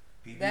know.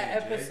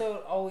 That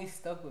episode always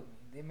stuck with me.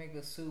 They make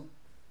a soup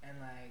and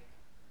like,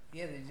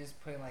 yeah, they just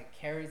put like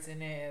carrots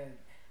in it.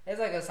 It's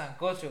like a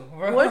sancocho.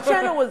 Bro. What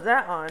channel was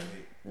that on?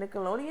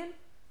 Nickelodeon?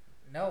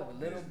 No,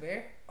 Little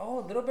Bear.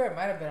 Oh, Little Bear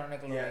might have been on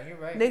Nickelodeon. Yeah. You're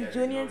right. Nick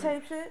Jr.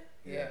 type shit?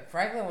 Yeah.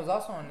 Franklin was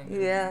also on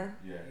Nickelodeon. Yeah.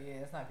 Yeah,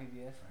 that's not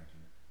PBS.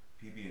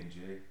 PB&J. PB&J.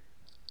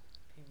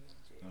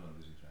 No,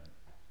 this is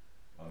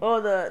channel.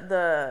 Oh,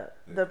 the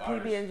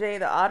PB&J,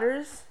 the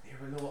otters? They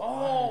were little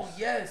otters.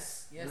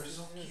 Yes. They're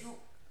so cute.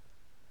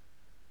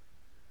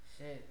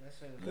 Shit, that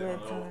shit was good.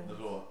 The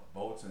little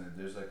boats and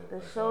there's like a...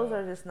 The shows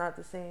are just not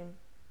the same.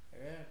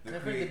 Yeah.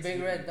 Clifford the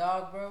Big Red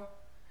Dog, bro.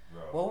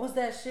 What was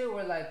that shit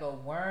where like a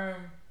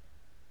worm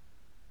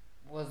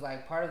was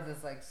like part of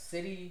this like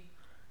city?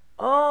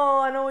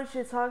 Oh, I know what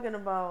you're talking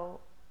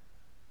about.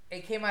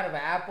 It came out of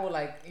an apple,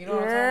 like, you know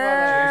what I'm talking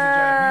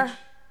about? Like, Jason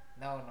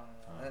no.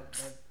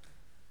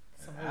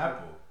 That's an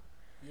apple.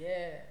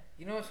 Yeah.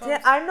 You know what I'm talking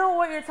about? I know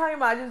what you're talking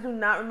about. I just do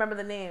not remember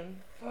the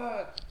name.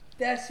 Fuck.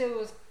 That shit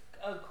was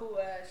a cool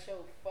ass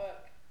show.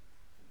 Fuck.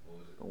 What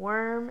was it?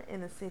 Worm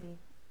in the City.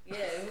 Yeah,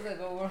 it was like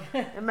a worm.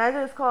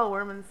 Imagine it's called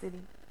Worm in the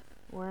City.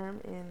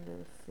 Worm in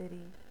the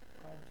City.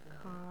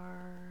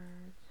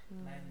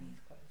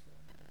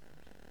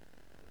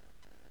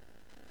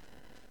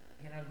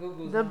 our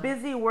Google's The on.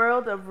 Busy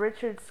World of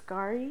Richard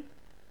Scarry.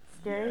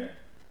 Scary. Yeah.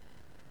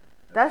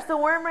 That's the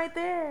worm right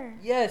there.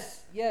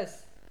 Yes.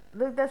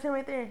 Look, that's him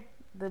right there.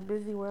 The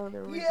Busy World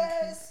of Richard.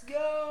 Yes, yo.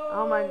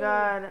 Oh my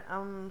God,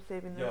 I'm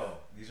saving this. Yo,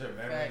 these are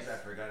memories I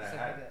forgot I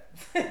had.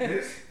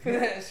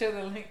 This? Show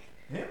the link.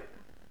 Him?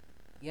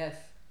 Yes.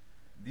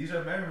 These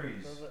are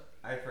memories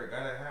I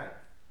forgot I had.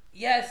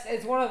 Yes,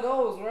 it's one of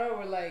those where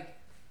we're like.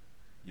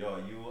 Yo,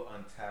 you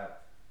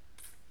untapped.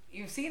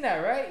 You've seen that,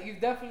 right? You've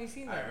definitely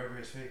seen that. I remember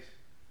his face.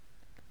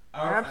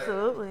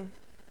 Absolutely.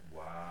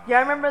 Wow. Yeah,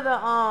 I remember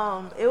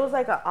the it was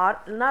like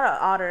not an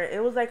otter.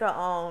 It was like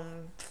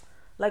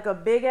a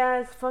big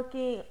ass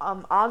fucking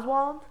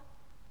Oswald.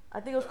 I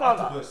think it was called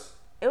octopus.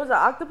 It was an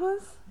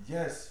octopus.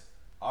 Yes.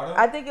 Otto?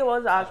 I think it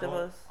was an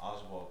octopus.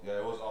 Oswald. Yeah,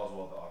 it was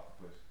Oswald the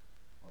octopus.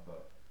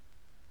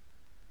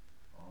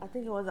 I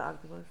think it was an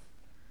octopus.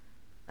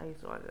 I used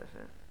to watch that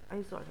shit. I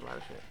used to watch a lot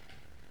of shit.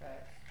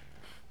 Right.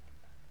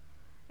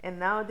 And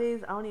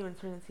nowadays, I don't even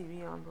turn the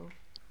TV on, bro.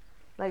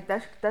 Like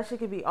that shit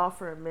could be off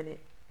for a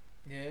minute.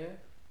 Yeah.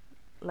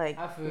 Like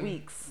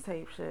weeks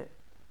type shit.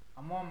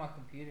 I'm more on my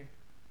computer.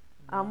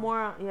 I'm more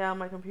on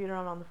my computer.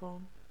 I'm on the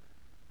phone.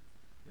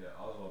 Yeah,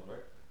 Oswald,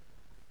 right?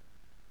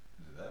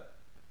 Is it that?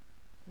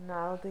 No,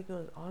 I don't think it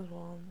was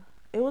Oswald.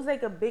 It was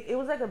like a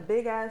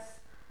big ass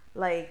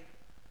like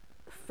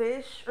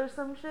fish or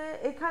some shit.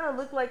 It kind of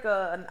looked like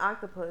an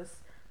octopus,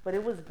 but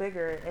it was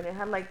bigger and it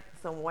had like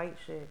some white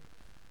shit.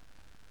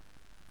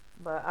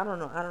 But I don't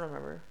know. I don't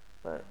remember.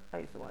 But I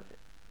used to watch it.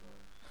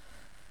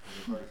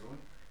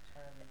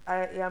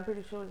 I'm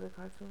pretty sure it was a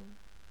cartoon.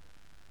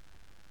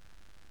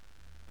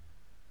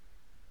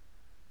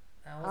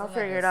 I'll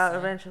figure it out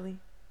eventually.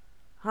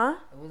 Huh?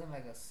 It wasn't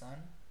like a sun?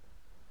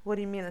 What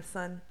do you mean a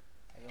sun?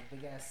 Like a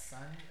big ass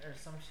sun or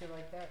some shit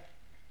like that?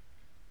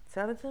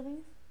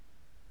 Teletubbies?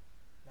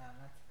 Nah,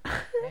 not.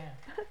 Damn.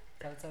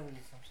 Teletubbies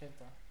is some shit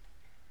though.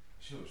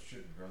 Shit was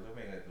tripping, bro.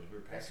 They made like those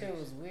weird pancakes. That shit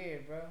was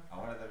weird, bro. I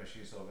wanted that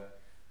machine so bad.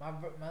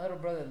 My little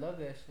brother loved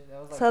that shit. That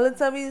was like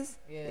Teletubbies?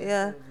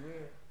 Yeah. It was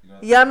weird. You know,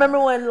 yeah, I remember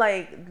when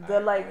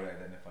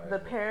the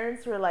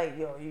parents were like,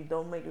 "Yo, you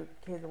don't make your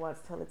kids watch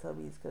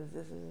Teletubbies because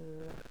this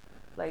is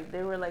like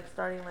they were like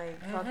starting like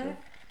talking."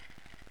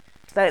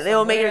 Like they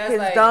will make your kids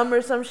like, dumb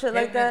or some shit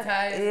like that.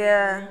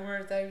 Yeah.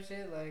 Rumor type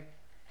shit like.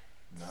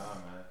 Nah,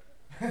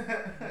 man.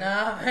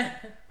 Nah, man.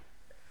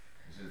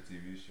 It's just a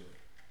TV show.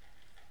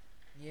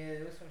 Yeah,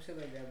 there was some shit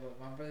like that, but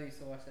my brother used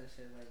to watch that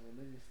shit like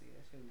religiously.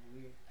 That shit was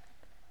weird.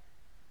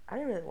 I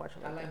didn't really watch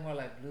it. I like more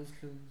like Blue's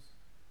Clues.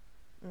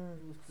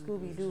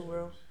 Scooby Doo,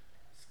 bro.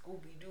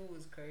 Scooby Doo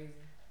was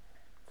crazy.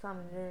 Tom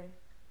and Jerry.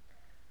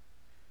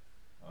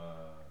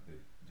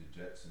 The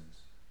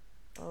Jetsons.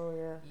 Oh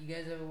yeah. You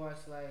guys ever watch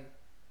like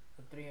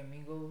the Three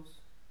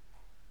Amigos?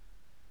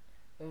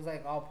 It was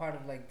like all part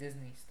of like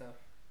Disney stuff.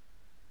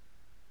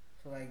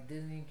 So like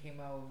Disney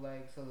came out with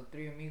like the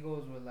Three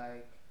Amigos were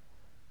like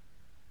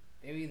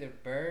they were either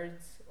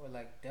birds or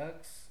like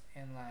ducks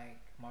and like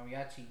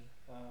mariachi.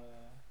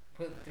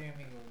 Put Three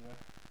Amigos, bro.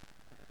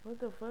 What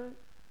the fuck?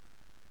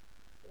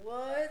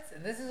 What?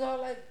 And this is all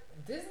like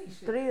Disney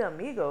shit. Three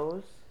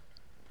Amigos.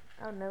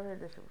 I've never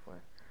heard this shit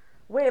before.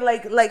 Wait,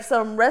 like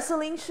some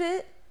wrestling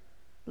shit?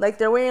 Like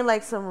they're wearing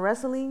like some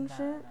wrestling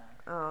shit?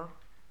 Nah. Oh.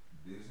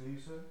 Disney, you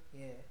said?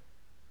 Yeah.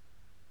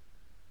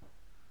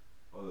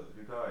 Oh, the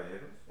Three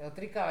Caballeros? The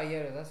Three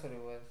Caballeros, that's what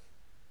it was.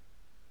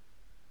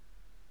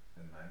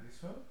 The 90s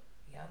film?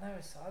 Y'all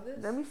never saw this?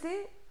 Let me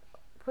see.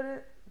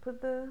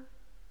 Put the.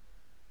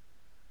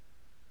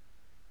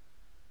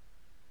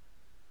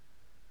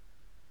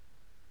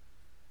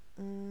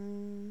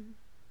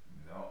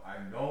 No, I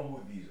know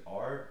who these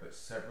are, but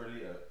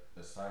separately,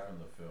 aside from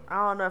the film. I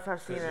don't know if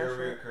I've seen that. Because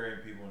they're recurring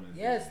people in the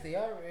Yes, Disney. They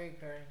are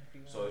recurring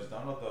people. So it's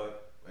Donald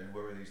Duck and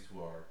whoever these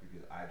two are,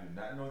 because I do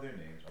not know their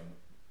names. I'm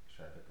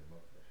trying to look them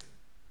up.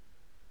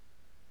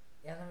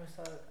 Yeah, I never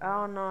saw it. I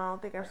don't know. I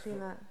don't think I've seen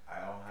that. I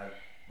don't have,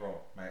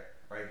 bro. My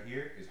right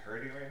here is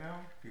hurting right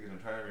now because I'm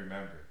trying to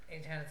remember.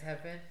 Ain't trying to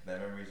tap in. That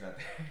memory's not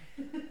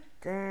there.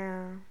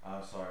 Damn.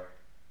 I'm sorry.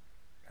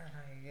 I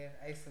know you get.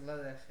 I used to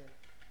love that shit.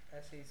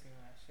 That shit used to be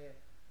my shit.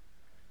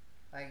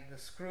 Like the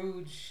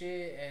Scrooge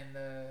shit and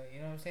the, you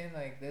know what I'm saying?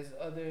 Like there's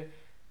other.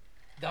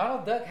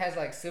 Donald Duck has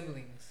like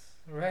siblings,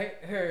 right?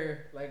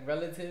 Her like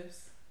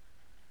relatives.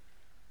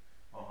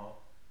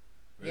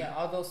 Really? Yeah,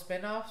 all those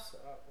spin-offs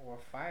were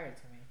fire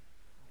to me.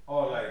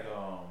 Oh, like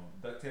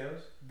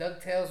DuckTales?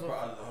 DuckTales. Bro,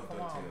 I love come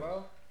DuckTales. on,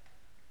 bro.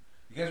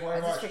 You guys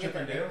want to watch Chip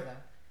and Dale?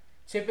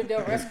 Chip and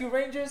Dale Rescue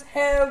Rangers?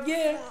 Hell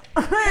yeah!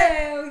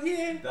 Hell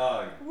yeah!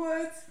 Dog.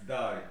 What?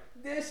 Dog.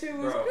 That shit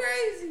was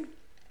crazy.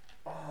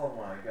 Oh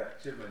my god,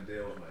 Chip and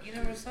Dale was my shit. You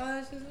never saw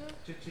that shit,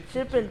 though?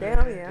 Chip and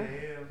Dale, yeah.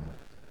 You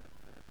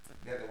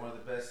got one of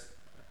the best.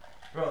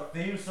 Bro,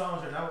 theme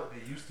songs are not what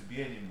they used to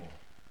be anymore.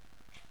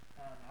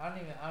 I don't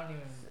even.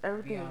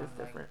 Everything is just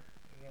different.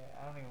 Yeah,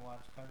 I don't even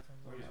watch cartoons.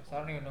 So I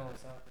don't even know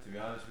what's up. To be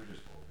honest, we're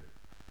just older.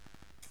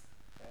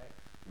 Okay.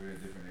 We're at a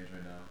different age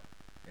right now.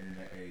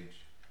 Internet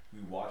age.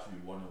 We watch what we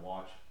want to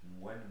watch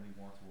when we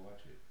want to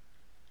watch it.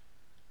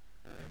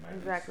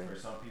 Exactly. For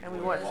some people, and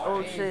we watch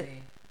old shit.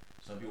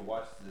 Some people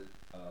watch the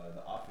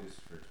Office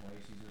for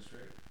 20 seasons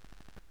straight,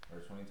 or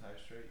 20 times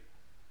straight,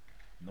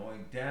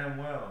 knowing damn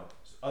well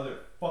there's other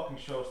fucking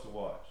shows to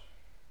watch.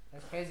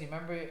 That's crazy.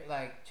 Remember,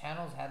 like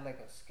channels had like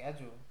a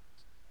schedule.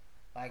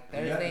 Like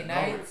Thursday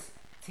nights,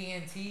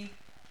 TNT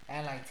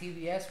and like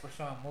TBS were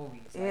showing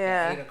movies. Like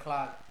at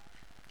 8:00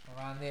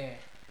 around there.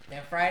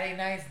 Then Friday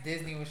nights,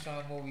 Disney was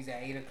showing movies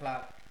at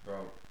 8:00.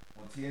 Bro,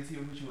 when TNT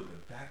would hit you with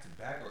the back to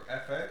back or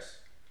FX.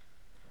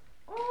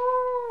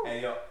 Ooh.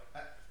 And yo,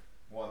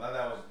 well, now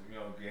that I was,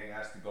 getting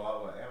asked to go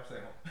out, I'm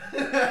staying home.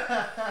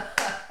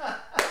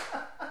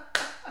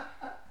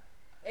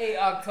 Hey,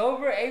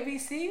 October,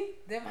 ABC,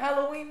 them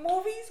Halloween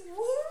movies,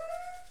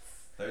 what?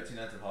 13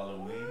 Nights of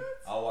Halloween,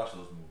 I'll watch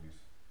those movies.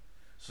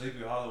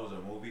 Sleepy Hollow was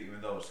a movie, even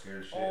though it was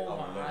scary as shit. Oh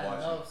I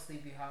love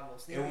Sleepy Hollow.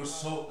 It was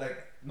so,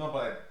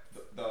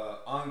 the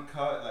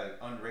uncut,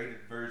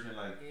 unrated version,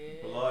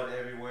 blood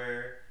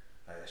everywhere.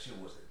 That shit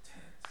was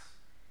intense.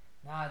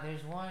 Nah,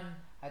 there's one,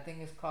 I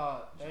think it's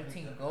called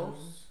 13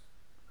 Ghosts.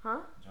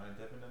 Huh? Johnny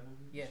Depp in that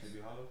movie? Yes.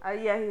 Sleepy Hollow?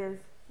 Yeah, he is.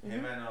 Mm-hmm.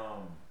 Him and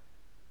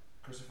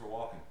Christopher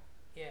Walken.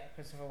 Yeah,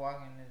 Christopher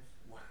Walken is.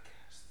 What a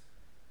cast.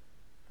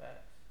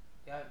 But,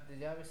 did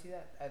y'all ever see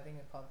that? I think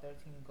it's called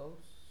 13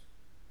 Ghosts.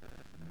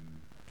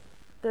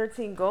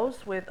 13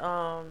 Ghosts with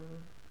I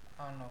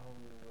don't know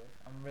who it was.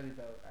 I'm really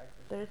bad with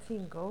actors.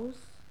 13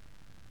 Ghosts?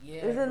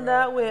 Yeah. Isn't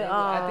that with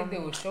I think they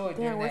would show it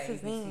during what's that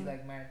his ABC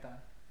name? marathon.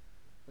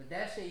 But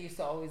that shit used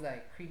to always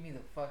creep me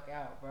the fuck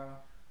out, bro.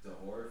 The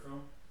horror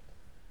film?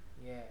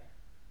 Yeah.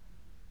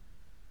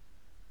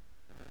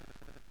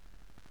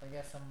 I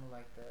guess some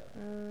like the.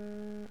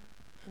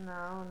 No,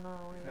 I don't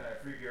know. Kind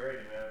of freaky already,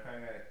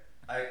 man.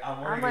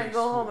 I might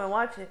go home and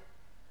watch it.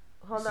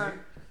 Hold on.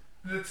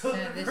 This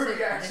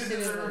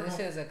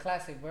shit is a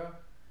classic, bro.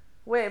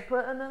 Wait,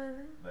 put another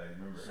thing.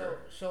 Remember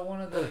show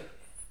one of the.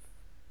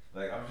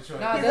 I'm just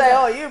showing. He's like,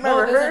 oh, you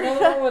remember her? There's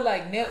another one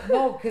with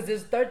no, because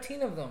there's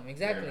 13 of them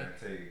exactly. Yeah, I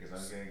tell you,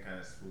 because I'm getting kind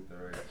of spooked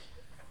already.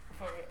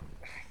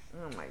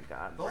 Oh my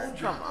god,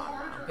 come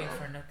on. Pay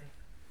for nothing.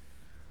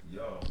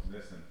 Yo,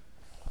 listen.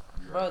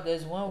 Bro,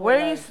 there's one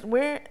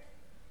where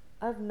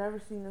I've never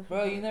seen this.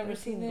 Bro, you never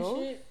seen this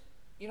shit?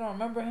 You don't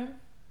remember him?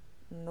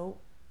 Nope.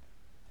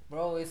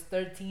 Bro, it's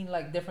 13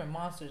 different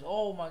monsters.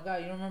 Oh my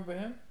god, you don't remember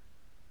him?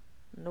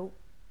 Nope.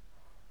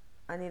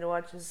 I need to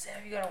watch this.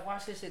 Sam, you gotta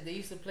watch this shit. They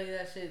used to play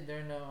that shit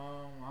during the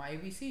on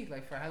ABC,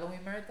 for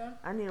Halloween marathon.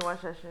 I need to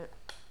watch that shit.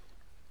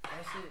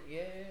 That shit,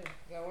 yeah.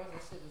 You gotta watch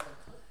that shit. It's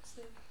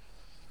classic.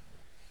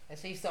 That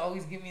shit used to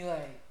always give me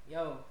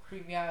yo,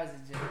 creep me out as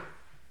a joke.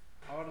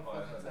 All the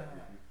fucking time.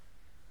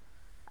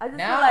 I just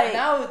now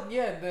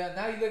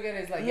you look at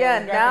it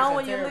as now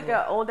when you look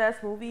at old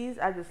ass movies,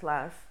 I just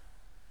laugh.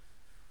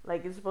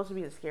 It's supposed to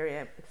be a scary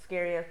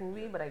ass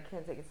movie, but I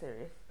can't take it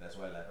serious. That's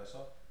why I laugh at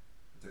all.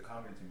 It's a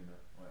comedy to me now.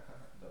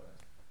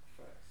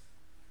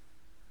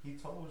 He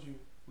told you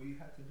what you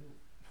had to do.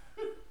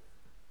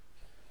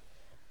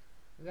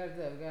 We gotta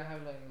do that. We gotta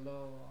have a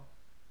little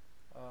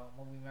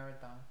movie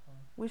marathon.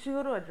 We should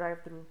go to a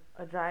drive-in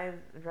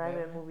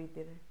movie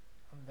theater.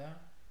 I'm down.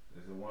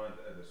 There's the one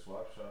at the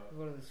swap shop. We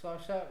go to the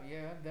swap shop.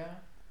 Yeah, I'm down.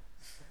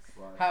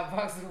 Hot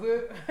box of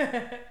whip.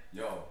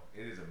 Yo,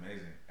 it is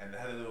amazing. And they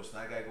had a little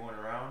snack guy going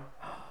around.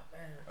 Oh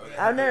man.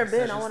 I've never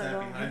been. I want to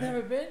go. You've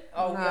never been?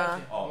 Oh, nah. We got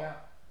you. Oh. Yeah.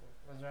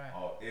 That's right.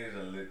 Oh, it is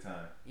a lit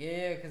time.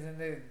 Yeah, because then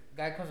the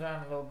guy comes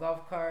around in a little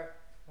golf cart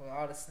with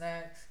all the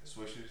snacks.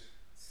 Swishers.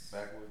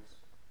 Backwoods.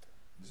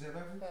 Is it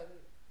backwoods?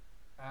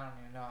 I don't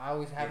even know. I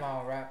always have my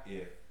own rap.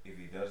 Yeah, if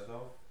he does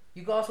though.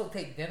 You can also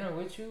take dinner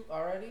with you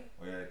already.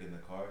 Or yeah, in the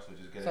car, so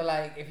just get it.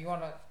 So if you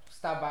wanna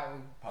stop by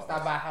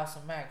House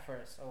of Mac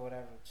first or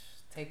whatever,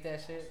 just take that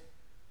shit.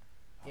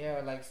 Yeah,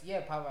 or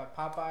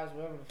Popeyes,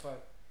 whatever the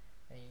fuck.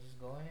 And you just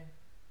go in,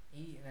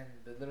 eat, and then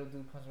the little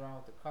dude comes around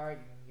with the cart.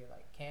 You can get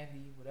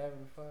candy, whatever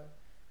the fuck,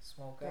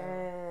 smoke out.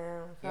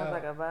 Damn, sounds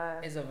like a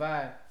vibe. It's a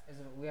vibe.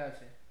 We out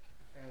here.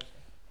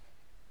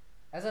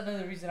 That's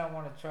another reason I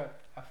want a truck.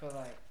 I feel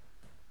like,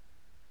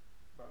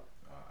 bro,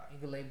 you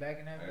can lay back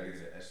in that. I gotta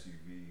get an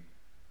SUV,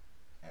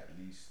 at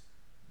least.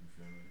 You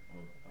feel me?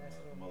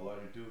 I'm a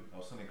larger dude. I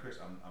was telling Chris,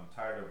 I'm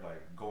tired of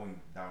going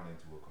down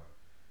into a car.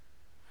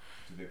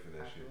 Too big for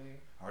that shit.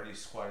 I already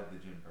squatted the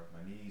gym, bro.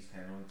 My knees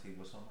can't only take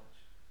so much.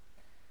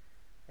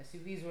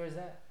 SUVs, where is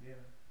that? Yeah,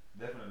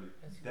 definitely.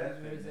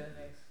 SUVs, where is that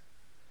next?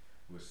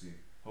 We'll see.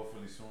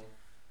 Hopefully soon.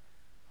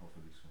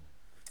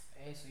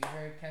 Hey, so you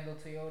heard Kendall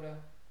Toyota,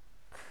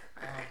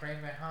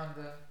 Brainman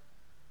Honda.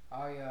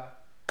 Oh yeah.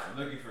 I'm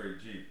looking for a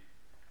Jeep.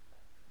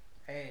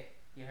 Hey,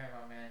 you heard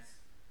my man's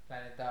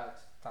Planet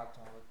Dogs. Talk to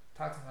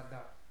my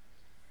dog.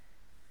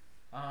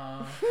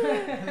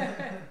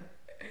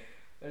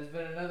 But it's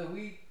been another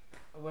week.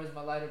 Where's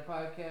My Lighter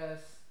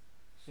podcast?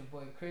 It's your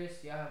boy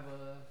Chris. Y'all have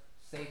a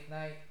safe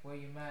night. Wear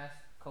your mask.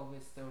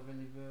 COVID's still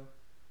really real.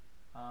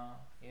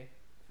 Yeah.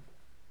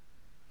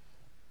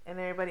 And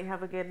everybody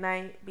have a good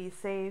night. Be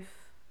safe.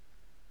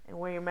 And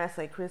wear your mask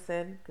like Chris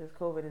said, because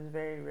COVID is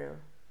very real.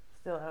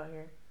 Still out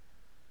here.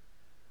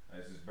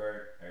 This is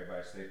Bert.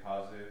 Everybody stay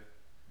positive.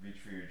 reach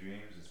for your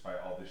dreams despite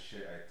all this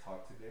shit I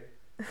talked today.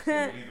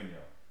 Still believe in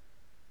y'all.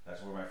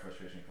 That's where my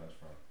frustration comes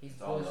from. He's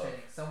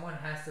bullshitting. Someone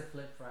has to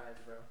flip fries,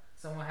 bro.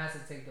 Someone has to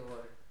take the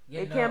order.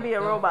 It can't be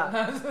a robot.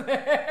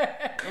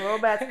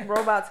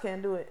 Robots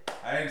can't do it.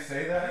 I didn't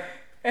say that.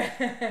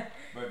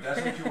 But if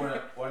that's what you want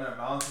to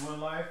amount to in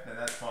life, then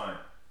that's fine.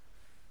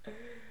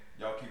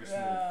 Y'all keep it smooth.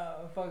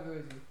 I'm fucking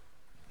with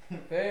you.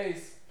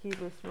 Peace.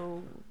 Keep it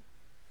smooth.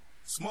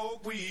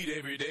 Smoke weed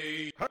every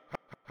day.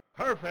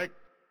 Perfect.